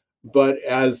 But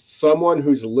as someone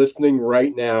who's listening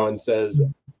right now and says,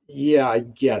 yeah, I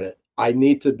get it, I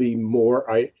need to be more,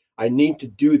 I need to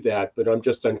do that, but I'm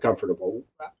just uncomfortable.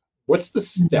 What's the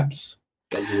steps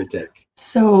that you would take?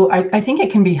 So I think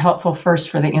it can be helpful first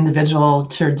for the individual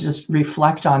to just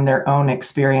reflect on their own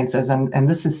experiences. And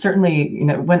this is certainly,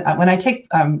 when I take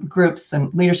groups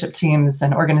and leadership teams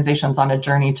and organizations on a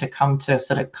journey to come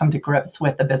to grips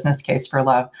with the business case for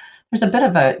love, there's a bit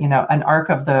of an arc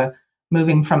of the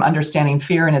moving from understanding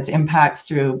fear and its impacts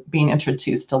through being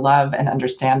introduced to love and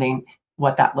understanding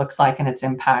what that looks like and its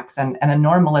impacts, and a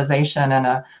normalization and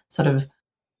a sort of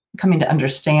coming to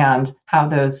understand how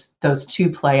those two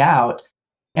play out.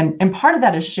 And part of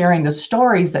that is sharing the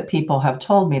stories that people have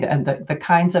told me, and the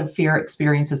kinds of fear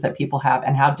experiences that people have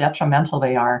and how detrimental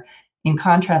they are, in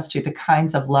contrast to the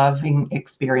kinds of loving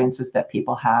experiences that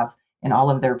people have in all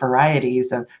of their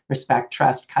varieties of respect,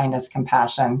 trust, kindness,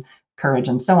 compassion, courage,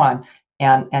 and so on,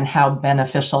 and how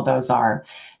beneficial those are.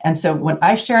 And so when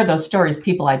I share those stories,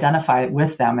 people identify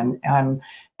with them,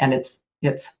 and it's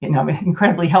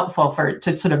incredibly helpful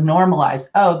to sort of normalize.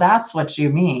 Oh, that's what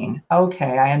you mean.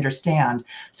 Okay, I understand.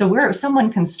 So where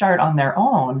someone can start on their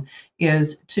own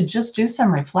is to just do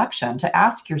some reflection, to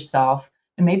ask yourself,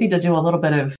 and maybe to do a little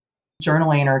bit of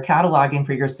journaling or cataloging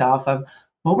for yourself of,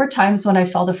 what were times when I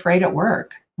felt afraid at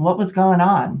work? What was going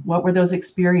on? What were those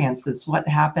experiences? What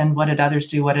happened? What did others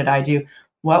do? What did I do?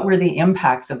 What were the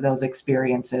impacts of those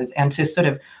experiences? And to sort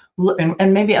of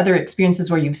and maybe other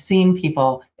experiences where you've seen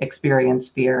people experience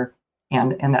fear,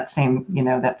 and that same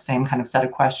kind of set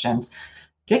of questions.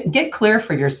 Get clear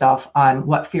for yourself on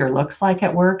what fear looks like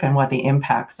at work and what the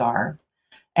impacts are.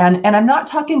 And I'm not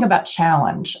talking about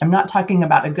challenge. I'm not talking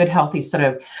about a good, healthy sort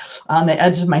of on the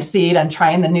edge of my seat. I'm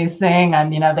trying the new thing.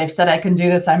 They've said I can do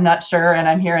this. I'm not sure. And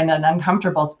I'm here in an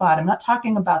uncomfortable spot. I'm not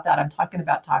talking about that. I'm talking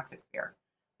about toxic fear.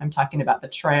 I'm talking about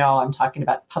betrayal. I'm talking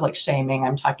about public shaming.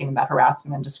 I'm talking about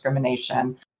harassment and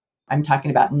discrimination. I'm talking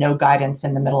about no guidance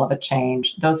in the middle of a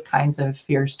change, those kinds of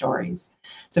fear stories.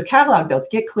 So catalog those,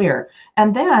 get clear.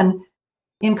 And then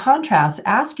in contrast,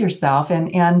 ask yourself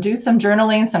and do some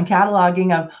journaling, some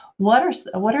cataloging of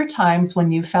what are times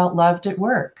when you felt loved at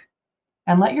work?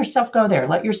 And let yourself go there.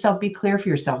 Let yourself be clear for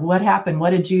yourself. What happened? What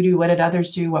did you do? What did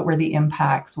others do? What were the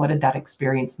impacts? What did that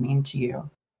experience mean to you?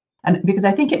 And because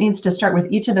I think it needs to start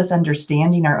with each of us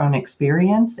understanding our own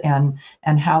experience and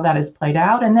how that is played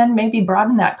out, and then maybe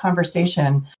broaden that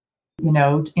conversation,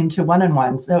 into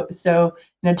one-on-ones. So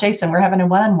Jason, we're having a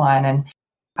one-on-one, and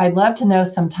I'd love to know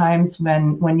sometimes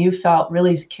when you felt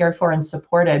really cared for and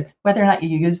supported, whether or not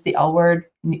you use the L word,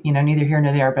 neither here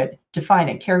nor there, but define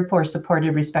it: cared for,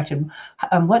 supported, respected.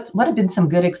 What have been some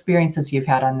good experiences you've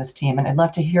had on this team? And I'd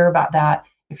love to hear about that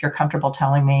if you're comfortable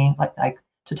telling me, like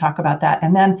to talk about that.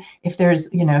 And then if there's,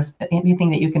 anything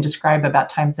that you can describe about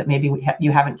times that maybe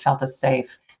you haven't felt as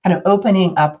safe, kind of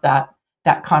opening up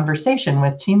that conversation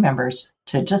with team members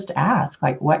to just ask,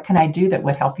 like, what can I do that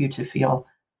would help you to feel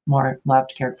more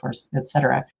loved, cared for, et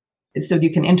cetera. So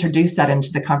you can introduce that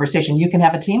into the conversation. You can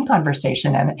have a team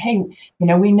conversation and, hey,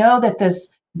 we know that this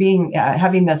being,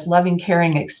 having this loving,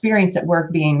 caring experience at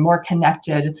work, being more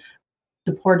connected,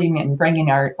 supporting and bringing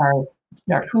our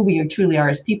who we truly are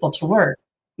as people to work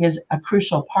is a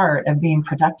crucial part of being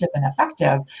productive and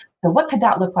effective. So what could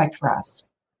that look like for us?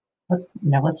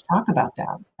 Let's talk about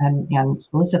that and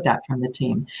solicit that from the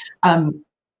team. And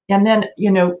then,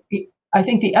 I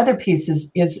think the other piece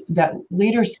is that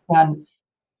leaders can,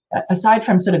 aside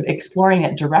from sort of exploring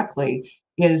it directly,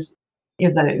 is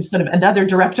a sort of another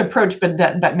direct approach,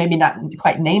 but maybe not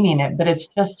quite naming it, but it's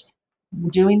just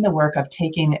doing the work of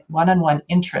taking one-on-one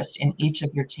interest in each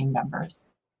of your team members.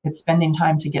 It's spending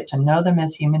time to get to know them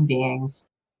as human beings,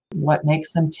 what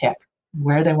makes them tick,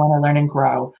 where they want to learn and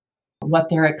grow, what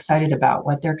they're excited about,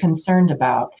 what they're concerned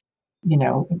about,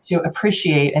 to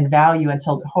appreciate and value, and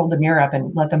so hold the mirror up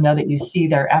and let them know that you see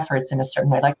their efforts in a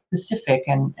certain way, like specific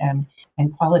and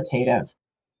qualitative.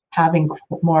 Having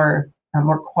more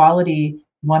quality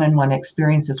one-on-one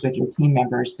experiences with your team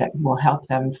members that will help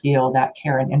them feel that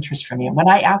care and interest from you. When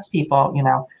I ask people,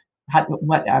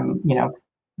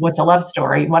 what's a love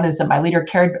story? One is that my leader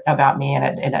cared about me,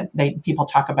 and people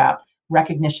talk about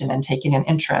recognition and taking an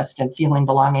interest and feeling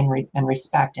belonging and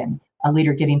respect, and a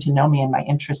leader getting to know me and my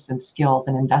interests and skills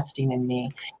and investing in me.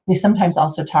 They sometimes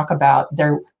also talk about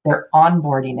their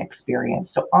onboarding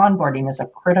experience. So onboarding is a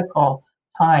critical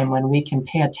time when we can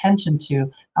pay attention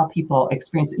to how people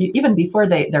experience, even before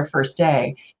their first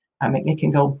day. It can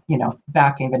go,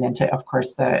 back even into, of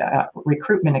course, the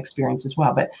recruitment experience as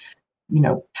well. But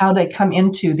how they come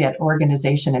into that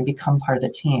organization and become part of the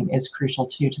team is crucial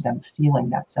too, to them feeling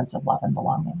that sense of love and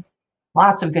belonging.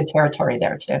 Lots of good territory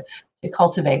there to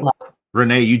cultivate love.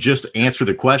 Renee, you just answered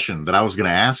the question that I was going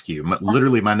to ask you.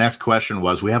 Literally, my next question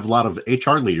was, we have a lot of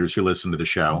HR leaders who listen to the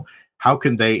show. how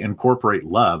can they incorporate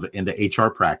love into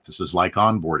HR practices like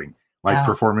onboarding, like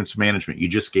performance management? You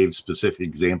just gave specific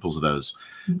examples of those.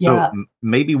 So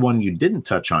maybe one you didn't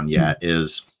touch on yet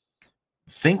is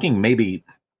thinking maybe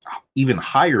even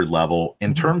higher level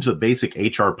in terms of basic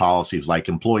HR policies like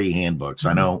employee handbooks.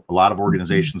 I know a lot of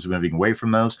organizations are moving away from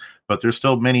those, but there's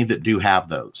still many that do have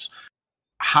those.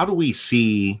 How do we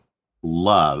see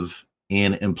love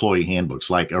in employee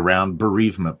handbooks, like around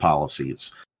bereavement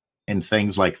policies and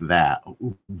things like that?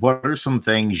 What are some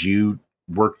things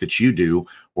work that you do,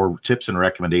 or tips and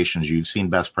recommendations you've seen,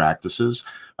 best practices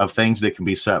of things that can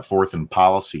be set forth in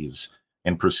policies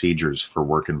and procedures for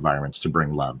work environments to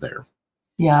bring love there?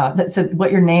 Yeah, so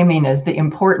what you're naming is the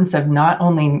importance of not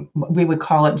only, we would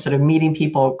call it sort of meeting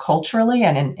people culturally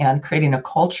and creating a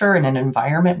culture and an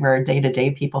environment where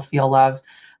day-to-day people feel love,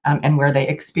 and where they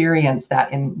experience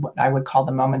that in what I would call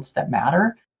the moments that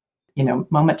matter.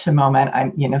 Moment to moment,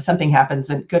 something happens,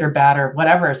 good or bad or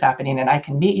whatever is happening, and I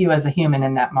can meet you as a human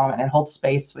in that moment and hold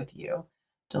space with you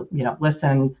to,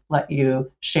 listen, let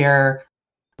you share,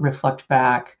 reflect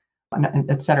back,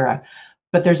 etc.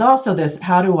 But there's also this: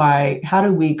 how do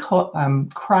we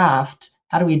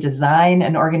design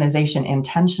an organization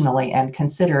intentionally and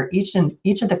consider each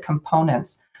of the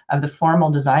components of the formal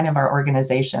design of our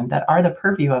organization that are the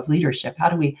purview of leadership? How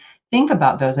do we think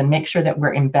about those and make sure that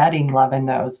we're embedding love in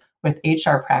those, with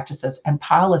HR practices and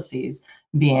policies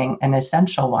being an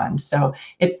essential one? So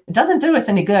it doesn't do us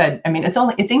any good. I mean,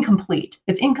 it's incomplete.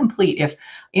 It's incomplete if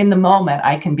in the moment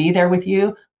I can be there with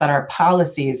you, but our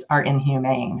policies are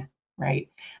inhumane, right?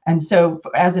 And so,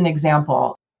 as an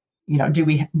example, do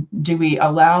we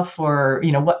allow for,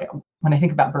 when I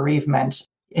think about bereavement,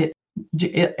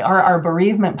 are our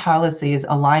bereavement policies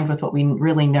aligned with what we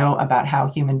really know about how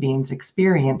human beings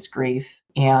experience grief,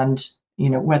 and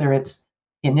whether it's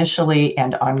initially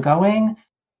and ongoing,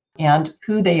 and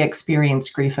who they experience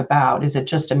grief about? Is it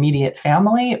just immediate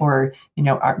family, or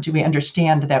do we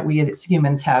understand that we as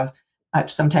humans have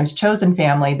sometimes chosen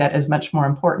family that is much more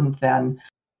important than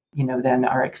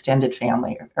our extended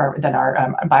family, or than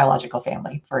our biological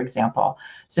family, for example?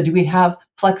 So do we have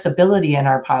flexibility in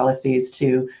our policies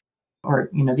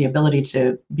or the ability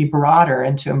to be broader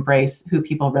and to embrace who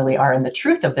people really are and the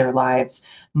truth of their lives,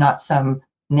 not some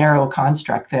narrow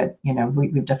construct that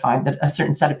we've defined, that a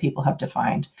certain set of people have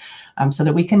defined, so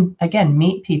that we can again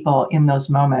meet people in those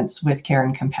moments with care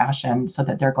and compassion, so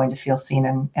that they're going to feel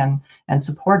seen and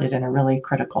supported in a really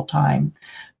critical time.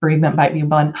 Bereavement might be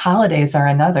one. Holidays are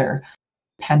another,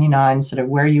 depending on sort of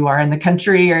where you are in the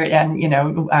country,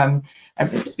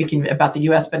 I'm speaking about the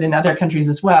U.S., but in other countries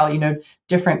as well,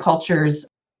 different cultures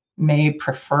may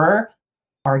prefer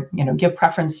or give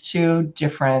preference to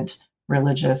different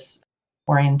religious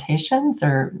orientations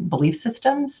or belief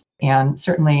systems. And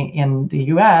certainly in the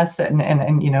U.S. and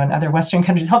in other Western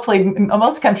countries, hopefully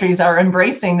most countries are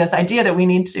embracing this idea that we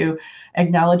need to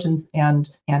acknowledge and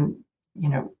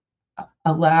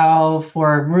allow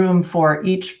for room for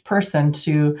each person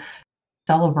to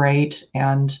celebrate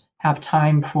and have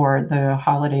time for the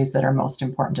holidays that are most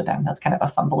important to them. That's kind of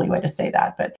a fumbly way to say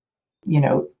that, but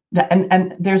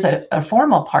and there's a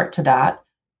formal part to that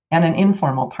and an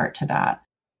informal part to that.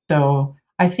 So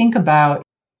I think about,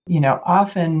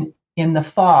 often in the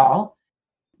fall,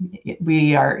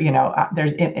 we are,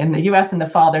 there's in the US in the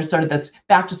fall, there's sort of this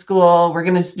back to school, we're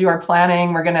going to do our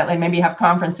planning, we're going to maybe have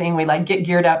conferencing, we get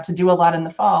geared up to do a lot in the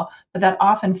fall, but that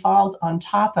often falls on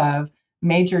top of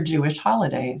major Jewish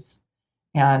holidays.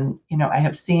 And, I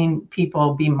have seen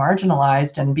people be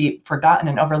marginalized and be forgotten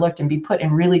and overlooked and be put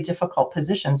in really difficult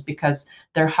positions because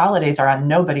their holidays are on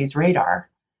nobody's radar,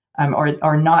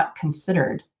 or not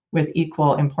considered with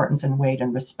equal importance and weight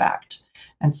and respect.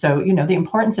 And so, the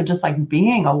importance of just like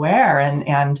being aware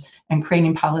and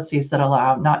creating policies that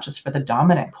allow not just for the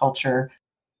dominant culture,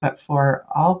 but for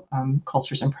all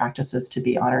cultures and practices to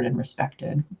be honored and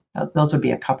respected. Those would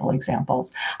be a couple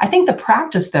examples. I think the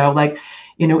practice, though,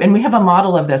 and we have a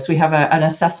model of this. We have an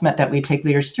assessment that we take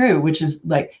leaders through, which is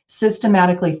like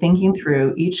systematically thinking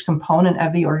through each component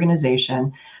of the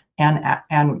organization.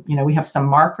 And we have some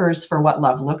markers for what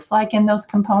love looks like in those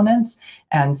components,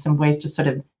 and some ways to sort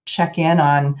of check in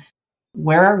on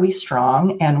where are we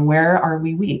strong and where are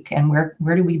we weak, and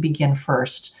where do we begin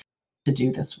first to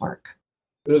do this work.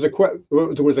 There was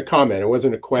a comment. It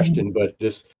wasn't a question, but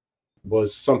this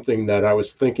was something that I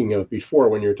was thinking of before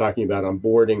when you were talking about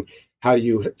onboarding, how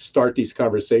you start these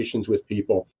conversations with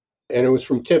people. And it was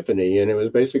from Tiffany, and it was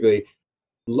basically,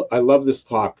 I love this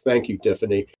talk. Thank you,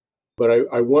 Tiffany. But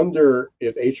I wonder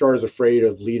if HR is afraid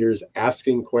of leaders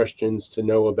asking questions to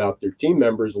know about their team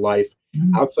members' life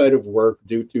outside of work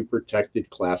due to protected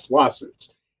class lawsuits.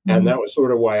 And that was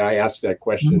sort of why I asked that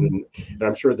question, and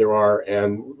I'm sure there are,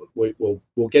 and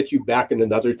we'll get you back in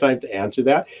another time to answer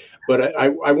that. But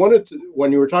I wanted to,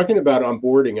 when you were talking about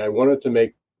onboarding, I wanted to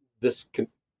make this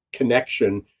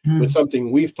connection with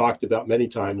something we've talked about many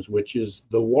times, which is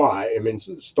the why. I mean,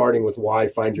 starting with why,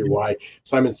 find your why,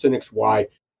 Simon Sinek's why,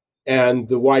 and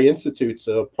the Why Institute's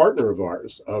a partner of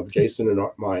ours, of Jason and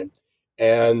mine.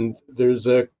 And there's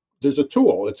a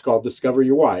tool. It's called Discover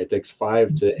Your Why. It takes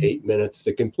 5 to 8 minutes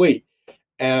to complete.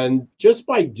 And just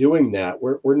by doing that,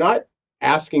 we're not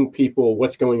asking people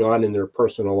what's going on in their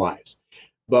personal lives,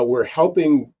 but we're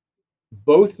helping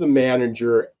both the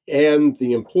manager and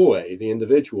the employee, the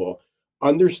individual,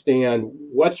 understand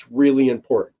what's really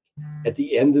important. At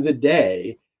the end of the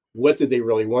day, what do they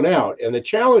really want out? And the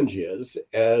challenge is,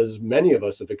 as many of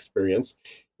us have experienced,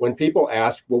 when people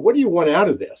ask, well, what do you want out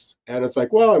of this? And it's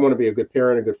like, well, I want to be a good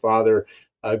parent, a good father,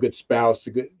 a good spouse,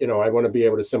 I want to be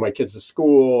able to send my kids to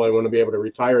school. I want to be able to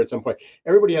retire at some point.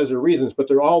 Everybody has their reasons, but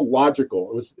they're all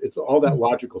logical. It's all that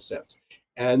logical sense.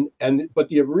 But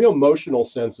the real emotional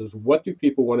sense is, what do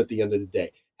people want at the end of the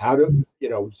day? How do,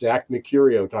 Zach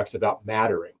Mercurio talks about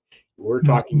mattering. We're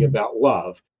talking about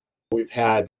love. We've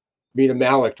had Mina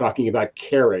Malik talking about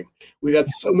caring. We've had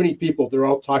so many people, they're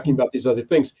all talking about these other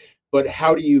things, but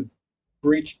how do you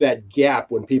breach that gap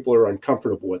when people are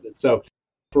uncomfortable with it? So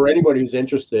for anybody who's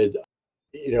interested,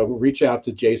 reach out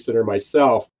to Jason or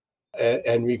myself,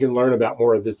 and we can learn about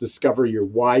more of this Discover Your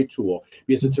Why tool,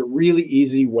 because it's a really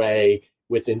easy way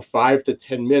within 5 to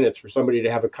 10 minutes for somebody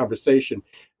to have a conversation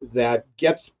that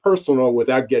gets personal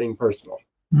without getting personal.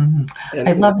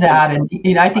 I love that. And,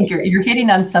 I think you're hitting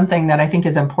on something that I think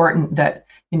is important, that,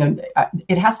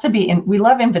 it has to be we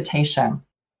love invitation.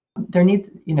 There needs,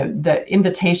 the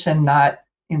invitation, not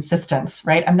insistence,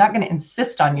 right? I'm not going to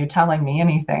insist on you telling me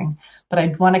anything, but I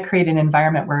want to create an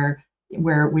environment where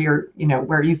we're,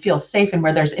 where you feel safe, and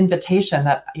where there's invitation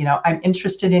that, I'm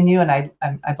interested in you, and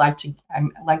I'd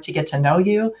like to get to know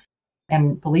you,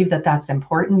 and believe that that's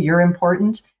important. You're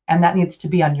important. And that needs to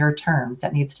be on your terms.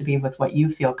 That needs to be with what you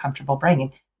feel comfortable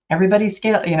bringing. Everybody's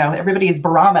scale, everybody's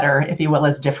barometer, if you will,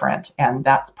 is different. And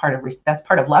that's part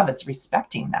of love, is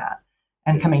respecting that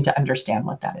and coming to understand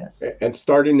what that is. And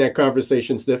starting that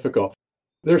conversation is difficult.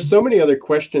 There's so many other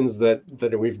questions that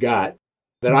we've got,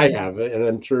 that I have, and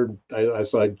I'm sure I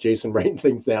saw Jason writing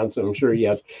things down, so I'm sure he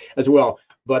has as well.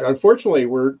 But unfortunately,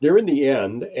 we're nearing the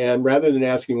end, and rather than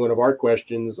asking one of our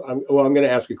questions, I'm going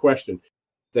to ask a question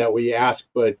that we ask,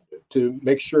 but to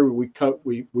make sure we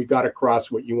got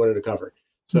across what you wanted to cover.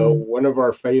 So one of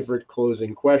our favorite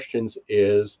closing questions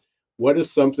is, what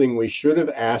is something we should have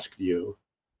asked you,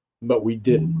 but we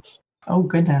didn't? Oh,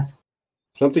 goodness.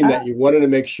 Something that you wanted to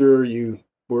make sure you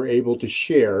were able to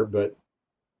share, but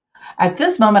at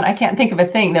this moment, I can't think of a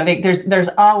thing. There's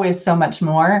always so much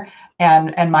more,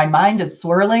 and my mind is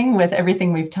swirling with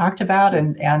everything we've talked about,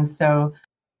 and so.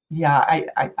 Yeah,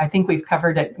 I think we've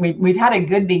covered it. We've had a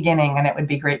good beginning, and it would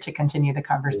be great to continue the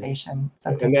conversation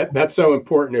sometime. And that's so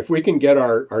important. If we can get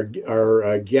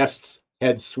our guests'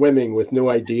 heads swimming with new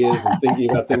ideas and thinking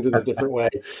about things in a different way,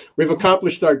 we've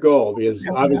accomplished our goal. Because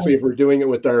obviously, if we're doing it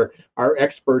with our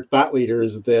expert thought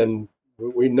leaders, then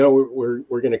we know we're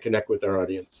going to connect with our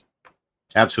audience.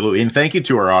 Absolutely. And thank you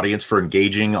to our audience for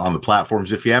engaging on the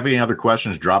platforms. If you have any other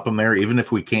questions, drop them there. Even if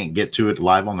we can't get to it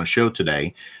live on the show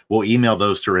today, we'll email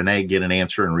those to Renee, get an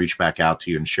answer, and reach back out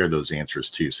to you and share those answers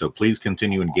too. So please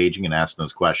continue engaging and asking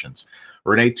those questions.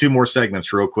 Renee, 2 more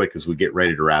segments real quick as we get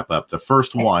ready to wrap up. The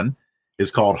first one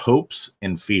is called Hopes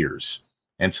and Fears.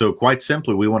 And so quite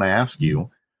simply, we want to ask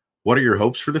you, what are your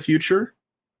hopes for the future?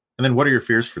 And then what are your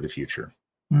fears for the future?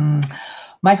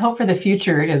 My hope for the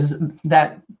future is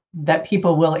that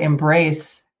people will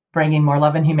embrace bringing more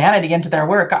love and humanity into their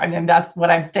work. I mean, that's what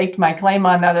I've staked my claim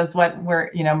on. That is what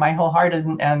my whole heart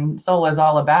and soul is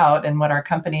all about, and what our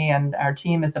company and our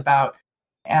team is about.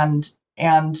 And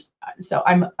so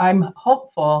I'm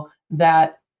hopeful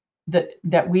that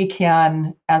we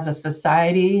can, as a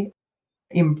society,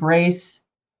 embrace.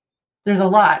 There's a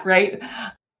lot, right?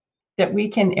 That we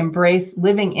can embrace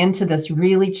living into this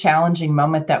really challenging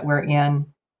moment that we're in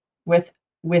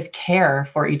with care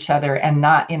for each other, and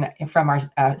not from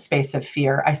our space of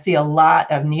fear. I see a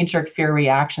lot of knee-jerk fear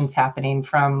reactions happening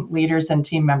from leaders and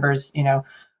team members,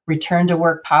 return to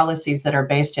work policies that are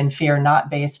based in fear, not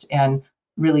based in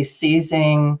really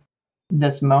seizing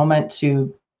this moment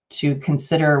to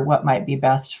consider what might be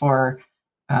best for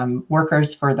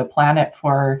workers, for the planet,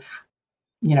 for,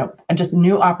 and just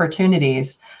new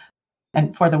opportunities,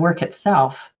 and for the work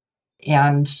itself.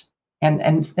 And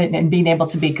being able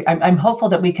to be, I'm hopeful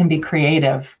that we can be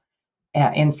creative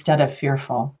instead of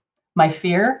fearful. my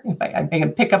fear, if I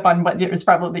can pick up on what it was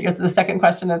probably the second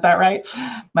question, is that right?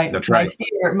 That's right.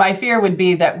 My fear would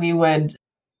be that we would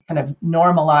kind of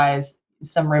normalize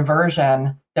some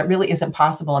reversion that really isn't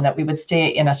possible, and that we would stay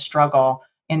in a struggle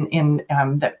in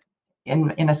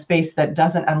a space that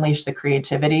doesn't unleash the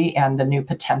creativity and the new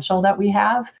potential that we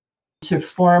have to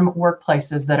form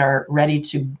workplaces that are ready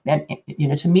to,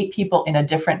 to meet people in a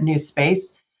different new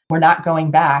space. We're not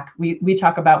going back. We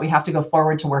talk about we have to go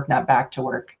forward to work, not back to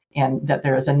work, and that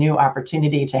there is a new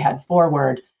opportunity to head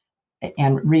forward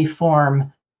and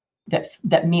reform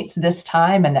that meets this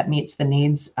time and that meets the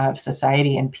needs of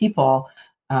society and people,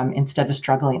 instead of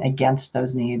struggling against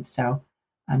those needs. So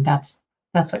that's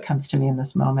what comes to me in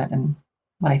this moment and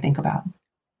what I think about.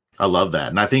 I love that.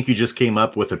 And I think you just came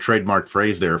up with a trademark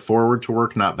phrase there, forward to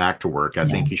work, not back to work. I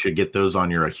think you should get those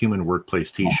on your Human Workplace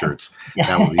t-shirts.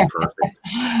 That would be perfect.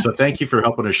 So thank you for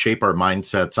helping us shape our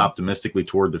mindsets optimistically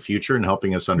toward the future and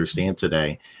helping us understand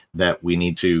today that we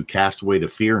need to cast away the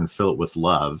fear and fill it with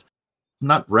love,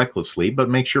 not recklessly, but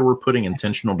make sure we're putting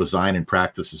intentional design and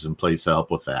practices in place to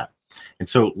help with that. And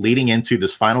so leading into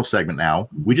this final segment now,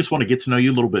 we just want to get to know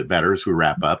you a little bit better as we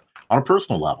wrap up on a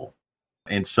personal level.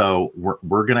 And so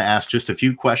we're going to ask just a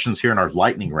few questions here in our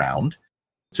lightning round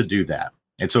to do that.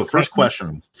 And so first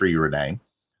question for you, Renee,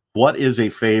 what is a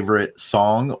favorite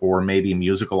song or maybe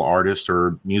musical artist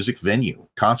or music venue,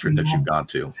 concert that you've gone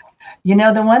to?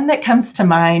 The one that comes to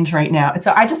mind right now.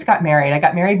 So I just got married. I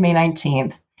got married May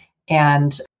 19th.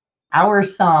 And our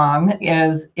song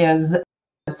is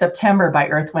September by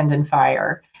Earth, Wind, and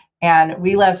Fire. And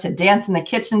we love to dance in the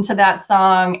kitchen to that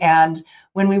song. And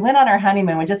when we went on our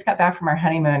honeymoon, we just got back from our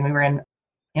honeymoon. We were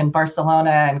in Barcelona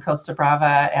and Costa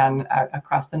Brava and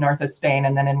across the north of Spain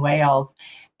and then in Wales.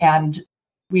 And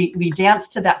we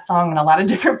danced to that song in a lot of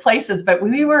different places. But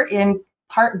we were in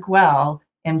Park Güell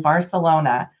in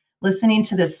Barcelona listening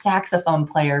to this saxophone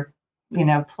player,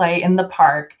 play in the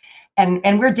park.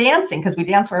 And we're dancing because we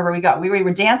dance wherever we go. We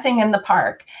were dancing in the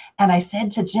park. And I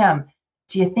said to Jim,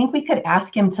 do you think we could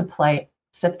ask him to play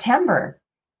September?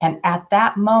 And at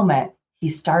that moment, he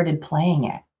started playing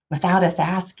it without us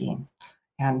asking.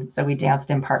 And so we danced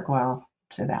in Park Güell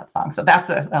to that song. So that's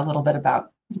a little bit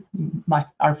about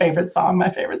our favorite song,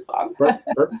 my favorite song.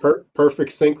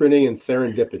 Perfect synchrony and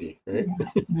serendipity, right?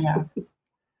 Yeah.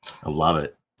 I love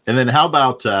it. And then how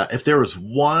about if there was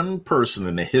one person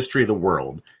in the history of the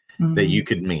world that you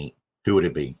could meet, who would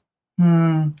it be?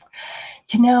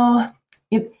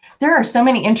 There are so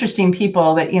many interesting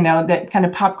people that, that kind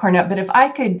of popcorn up. But if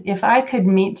I could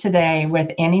meet today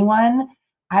with anyone,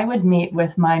 I would meet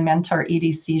with my mentor,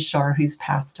 Edie Seashore, who's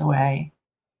passed away.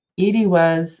 Edie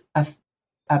was a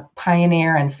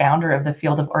pioneer and founder of the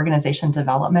field of organization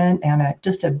development and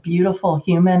just a beautiful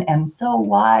human and so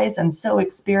wise and so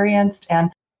experienced.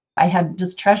 And I had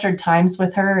just treasured times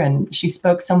with her, and she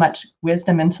spoke so much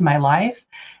wisdom into my life.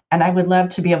 And I would love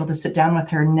to be able to sit down with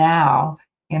her now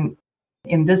in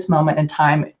this moment in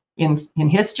time in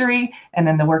history and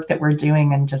in the work that we're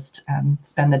doing, and just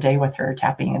spend the day with her,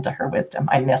 tapping into her wisdom.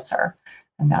 I miss her,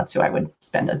 and that's who I would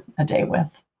spend a day with.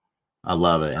 I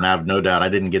love it. And I have no doubt I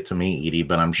didn't get to meet Edie,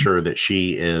 but I'm sure that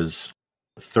she is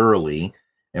thoroughly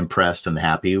impressed and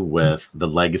happy with the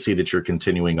legacy that you're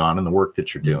continuing on and the work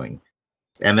that you're doing.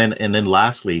 And then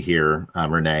lastly here,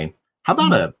 Renee, how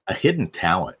about a hidden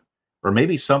talent, or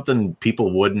maybe something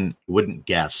people wouldn't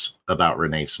guess about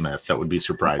Renee Smith that would be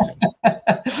surprising?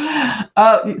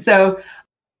 So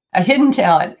a hidden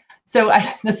talent. So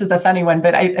this is a funny one,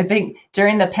 but I think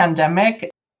during the pandemic,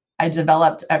 I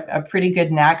developed a pretty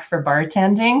good knack for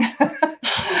bartending.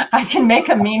 I can make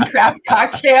a mean craft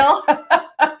cocktail,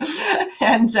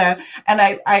 and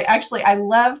I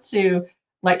love to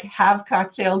have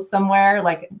cocktails somewhere,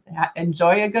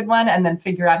 enjoy a good one, and then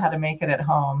figure out how to make it at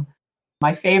home.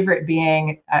 My favorite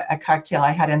being a cocktail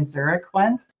I had in Zurich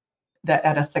once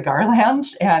at a cigar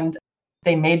lounge, and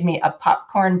they made me a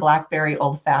popcorn blackberry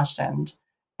old fashioned.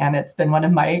 And it's been one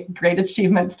of my great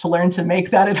achievements to learn to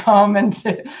make that at home and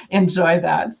to enjoy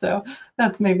that. So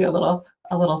that's maybe a little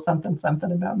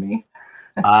something about me.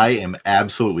 I am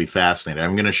absolutely fascinated.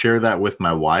 I'm going to share that with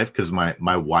my wife, because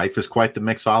my wife is quite the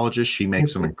mixologist. She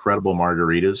makes some incredible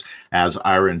margaritas, as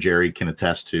Ira and Jerry can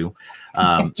attest to.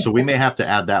 So we may have to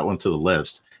add that one to the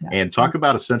list. And talk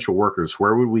about essential workers.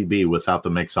 Where would we be without the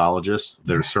mixologists?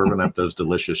 They're serving up those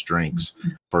delicious drinks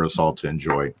for us all to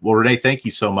enjoy. Well, Renee, thank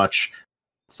you so much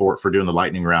for doing the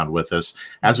lightning round with us.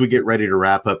 As we get ready to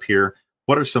wrap up here,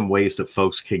 what are some ways that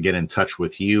folks can get in touch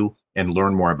with you and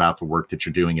learn more about the work that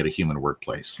you're doing at A Human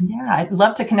Workplace? Yeah, I'd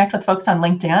love to connect with folks on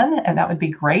LinkedIn, and that would be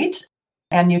great.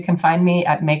 And you can find me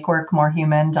at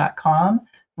makeworkmorehuman.com.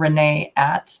 Renee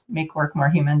at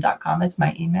makeworkmorehuman.com is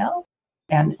my email,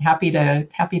 and happy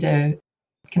to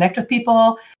connect with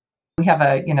people. We have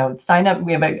a, sign up.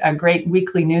 We have a great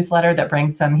weekly newsletter that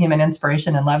brings some human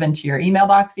inspiration and love into your email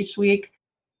box each week.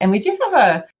 And we do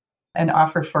have an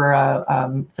offer for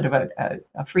a sort of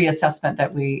a free assessment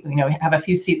that we, have a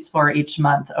few seats for each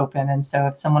month open. And so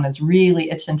if someone is really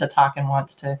itching to talk and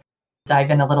wants to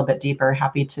dive in a little bit deeper,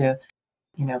 happy to,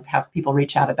 have people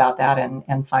reach out about that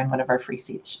and find one of our free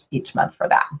seats each month for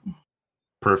that.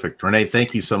 Perfect. Renee,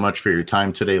 thank you so much for your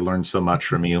time today. Learned so much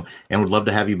from you, and would love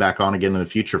to have you back on again in the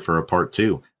future for a part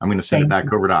 2. I'm going to send it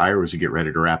back over to Ira as you get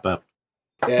ready to wrap up.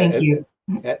 Thank you.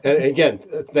 And again,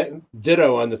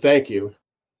 ditto on the thank you.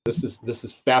 This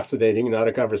is fascinating, not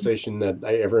a conversation that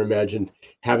I ever imagined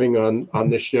having on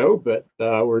this show, but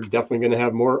we're definitely going to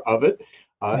have more of it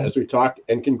as we talk.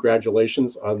 And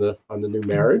congratulations on the new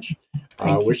marriage.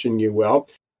 Wishing you well.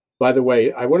 By the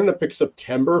way, I wanted to pick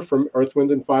September from Earth, Wind,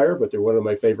 and Fire, but they're one of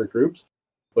my favorite groups.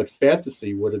 But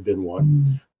Fantasy would have been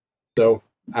one. So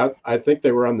I think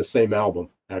they were on the same album,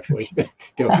 actually,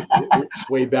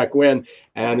 way back when.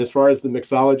 And as far as the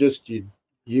mixologist,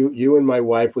 you and my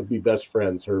wife would be best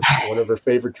friends. One of her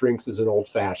favorite drinks is an old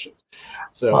fashioned.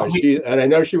 So and I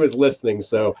know she was listening,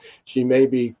 so she may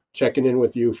be checking in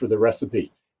with you for the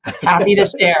recipe. Happy to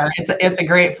share. It's a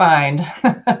great find.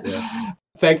 Yeah.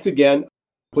 Thanks again.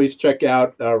 Please check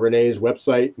out Renee's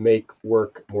website, Make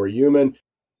Work More Human.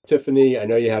 Tiffany, I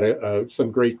know you had some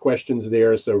great questions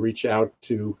there, so reach out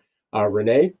to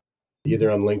Renee, either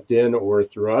on LinkedIn or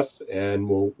through us, and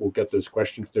we'll get those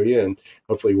questions to you, and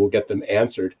hopefully we'll get them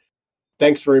answered.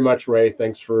 Thanks very much, Ray.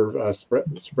 Thanks for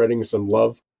spreading some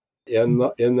love in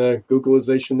the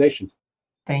Googleization Nation.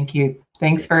 Thank you.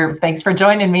 Thanks for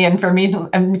joining me, and for me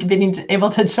being able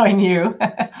to join you.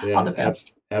 Yeah, all the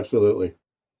best. Absolutely.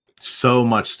 So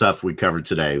much stuff we covered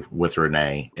today with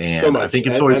Renee, and so I think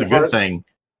it's always a good thing.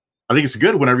 I think it's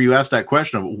good whenever you ask that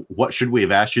question of what should we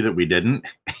have asked you that we didn't,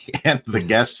 and the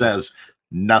guest says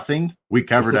nothing. We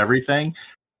covered everything.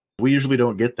 We usually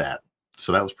don't get that,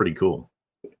 so that was pretty cool.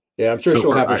 Yeah, I'm sure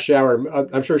she'll have a shower.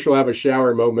 I'm sure she'll have a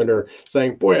shower moment or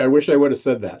saying, "Boy, I wish I would have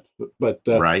said that." But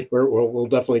right, we'll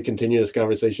definitely continue this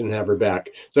conversation and have her back.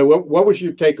 So, what was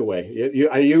your takeaway? You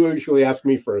usually ask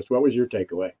me first. What was your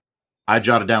takeaway? I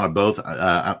jotted down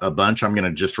a bunch. I'm going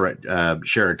to just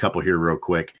share a couple here real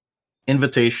quick.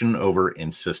 Invitation over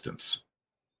insistence.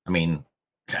 I mean,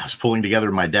 I was pulling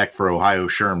together my deck for Ohio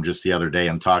SHRM just the other day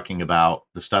and talking about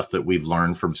the stuff that we've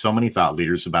learned from so many thought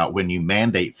leaders about when you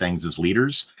mandate things as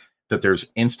leaders, that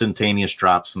there's instantaneous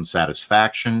drops in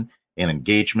satisfaction and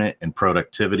engagement and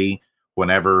productivity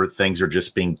whenever things are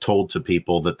just being told to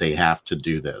people that they have to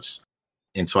do this.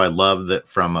 And so I love that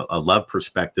from a love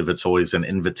perspective, it's always an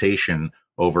invitation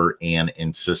over an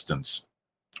insistence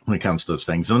when it comes to those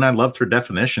things. And then I loved her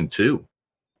definition too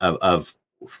of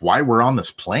why we're on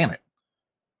this planet.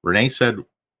 Renee said,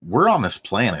 we're on this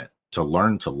planet to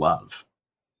learn to love.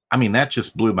 I mean, that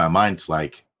just blew my mind. It's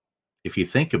like, if you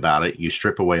think about it, you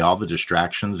strip away all the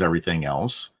distractions, everything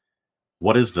else.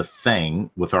 What is the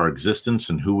thing with our existence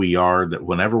and who we are that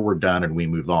whenever we're done and we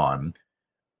move on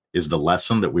is the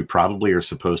lesson that we probably are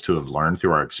supposed to have learned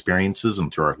through our experiences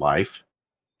and through our life?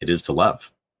 It is to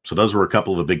love. So those were a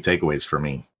couple of the big takeaways for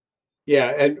me.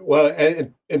 Yeah.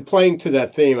 And playing to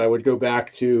that theme, I would go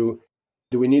back to,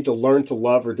 do we need to learn to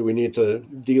love, or do we need to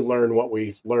de-learn what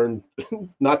we learned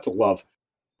not to love?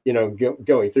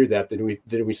 Going through that,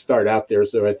 did we start out there?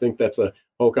 So I think that's a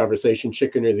whole conversation,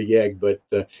 chicken or the egg, but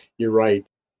you're right.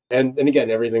 And again,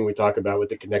 everything we talk about with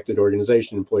the connected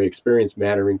organization, employee experience,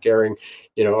 mattering, caring,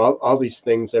 all these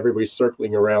things, everybody's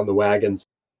circling around the wagons.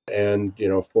 And,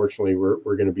 fortunately, we're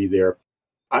going to be there.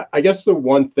 I guess the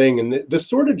one thing, and this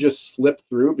sort of just slipped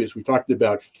through because we talked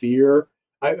about fear.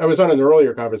 I was on an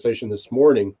earlier conversation this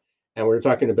morning, and we were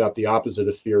talking about the opposite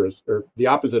of fear or the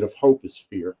opposite of hope is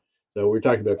fear. So we were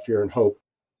talking about fear and hope.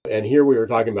 And here we were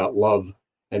talking about love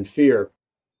and fear.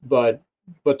 But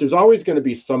there's always going to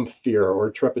be some fear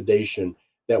or trepidation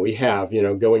that we have,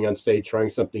 going on stage, trying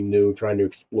something new, trying to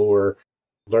explore,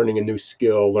 learning a new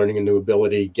skill, learning a new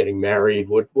ability, getting married,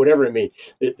 whatever it means.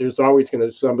 There's always going to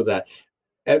be some of that.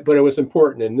 But it was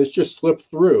important, and this just slipped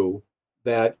through,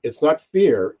 that it's not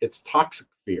fear, it's toxic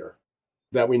fear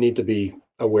that we need to be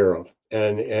aware of.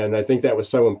 And I think that was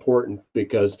so important,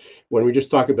 because when we just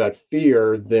talk about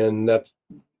fear, then that's,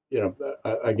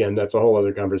 again, that's a whole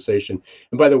other conversation.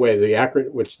 And by the way, the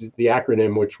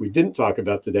acronym which we didn't talk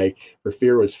about today for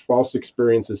fear was false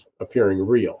experiences appearing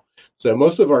real. So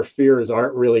most of our fears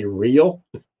aren't really real.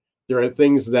 There are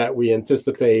things that we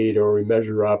anticipate, or we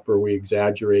measure up, or we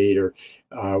exaggerate, or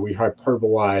we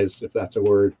hyperbolize, if that's a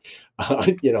word.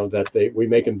 that we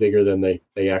make them bigger than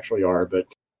they actually are. But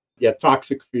yeah,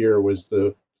 toxic fear was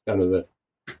the kind of the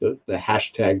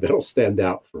hashtag that'll stand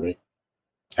out for me.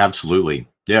 Absolutely.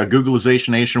 Yeah, Googleization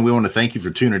Nation, we want to thank you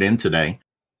for tuning in today.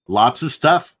 Lots of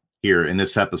stuff here in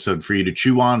this episode for you to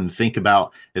chew on and think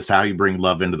about as how you bring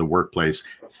love into the workplace.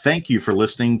 Thank you for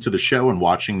listening to the show and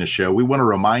watching the show. We want to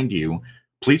remind you,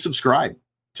 please subscribe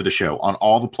to the show on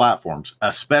all the platforms,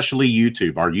 especially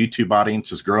YouTube. Our YouTube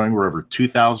audience is growing. We're over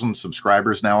 2,000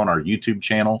 subscribers now on our YouTube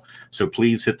channel. So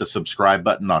please hit the subscribe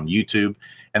button on YouTube.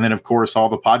 And then, of course, all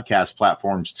the podcast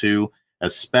platforms too,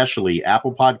 especially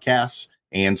Apple Podcasts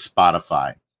and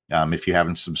Spotify, if you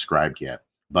haven't subscribed yet.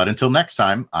 But until next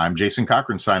time, I'm Jason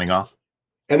Cochran signing off.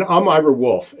 And I'm Ira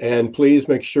Wolf. And please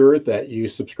make sure that you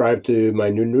subscribe to my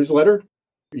new newsletter.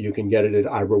 You can get it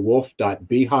at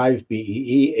irawolf.beehive,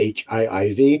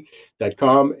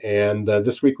 BEEHIIV.com. And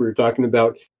this week we were talking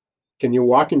about, can you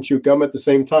walk and chew gum at the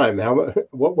same time?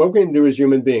 What we can do as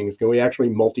human beings? Can we actually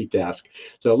multitask?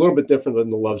 So a little bit different than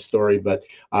the love story, but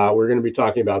we're going to be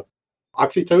talking about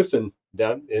oxytocin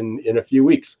down in a few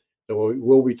weeks. So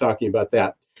we'll be talking about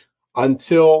that.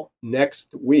 Until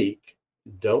next week,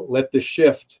 don't let the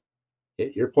shift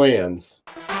hit your plans.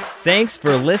 Thanks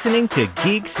for listening to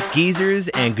Geeks, Geezers,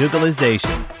 and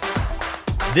Googleization.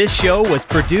 This show was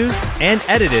produced and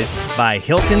edited by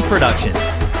Hilton Productions.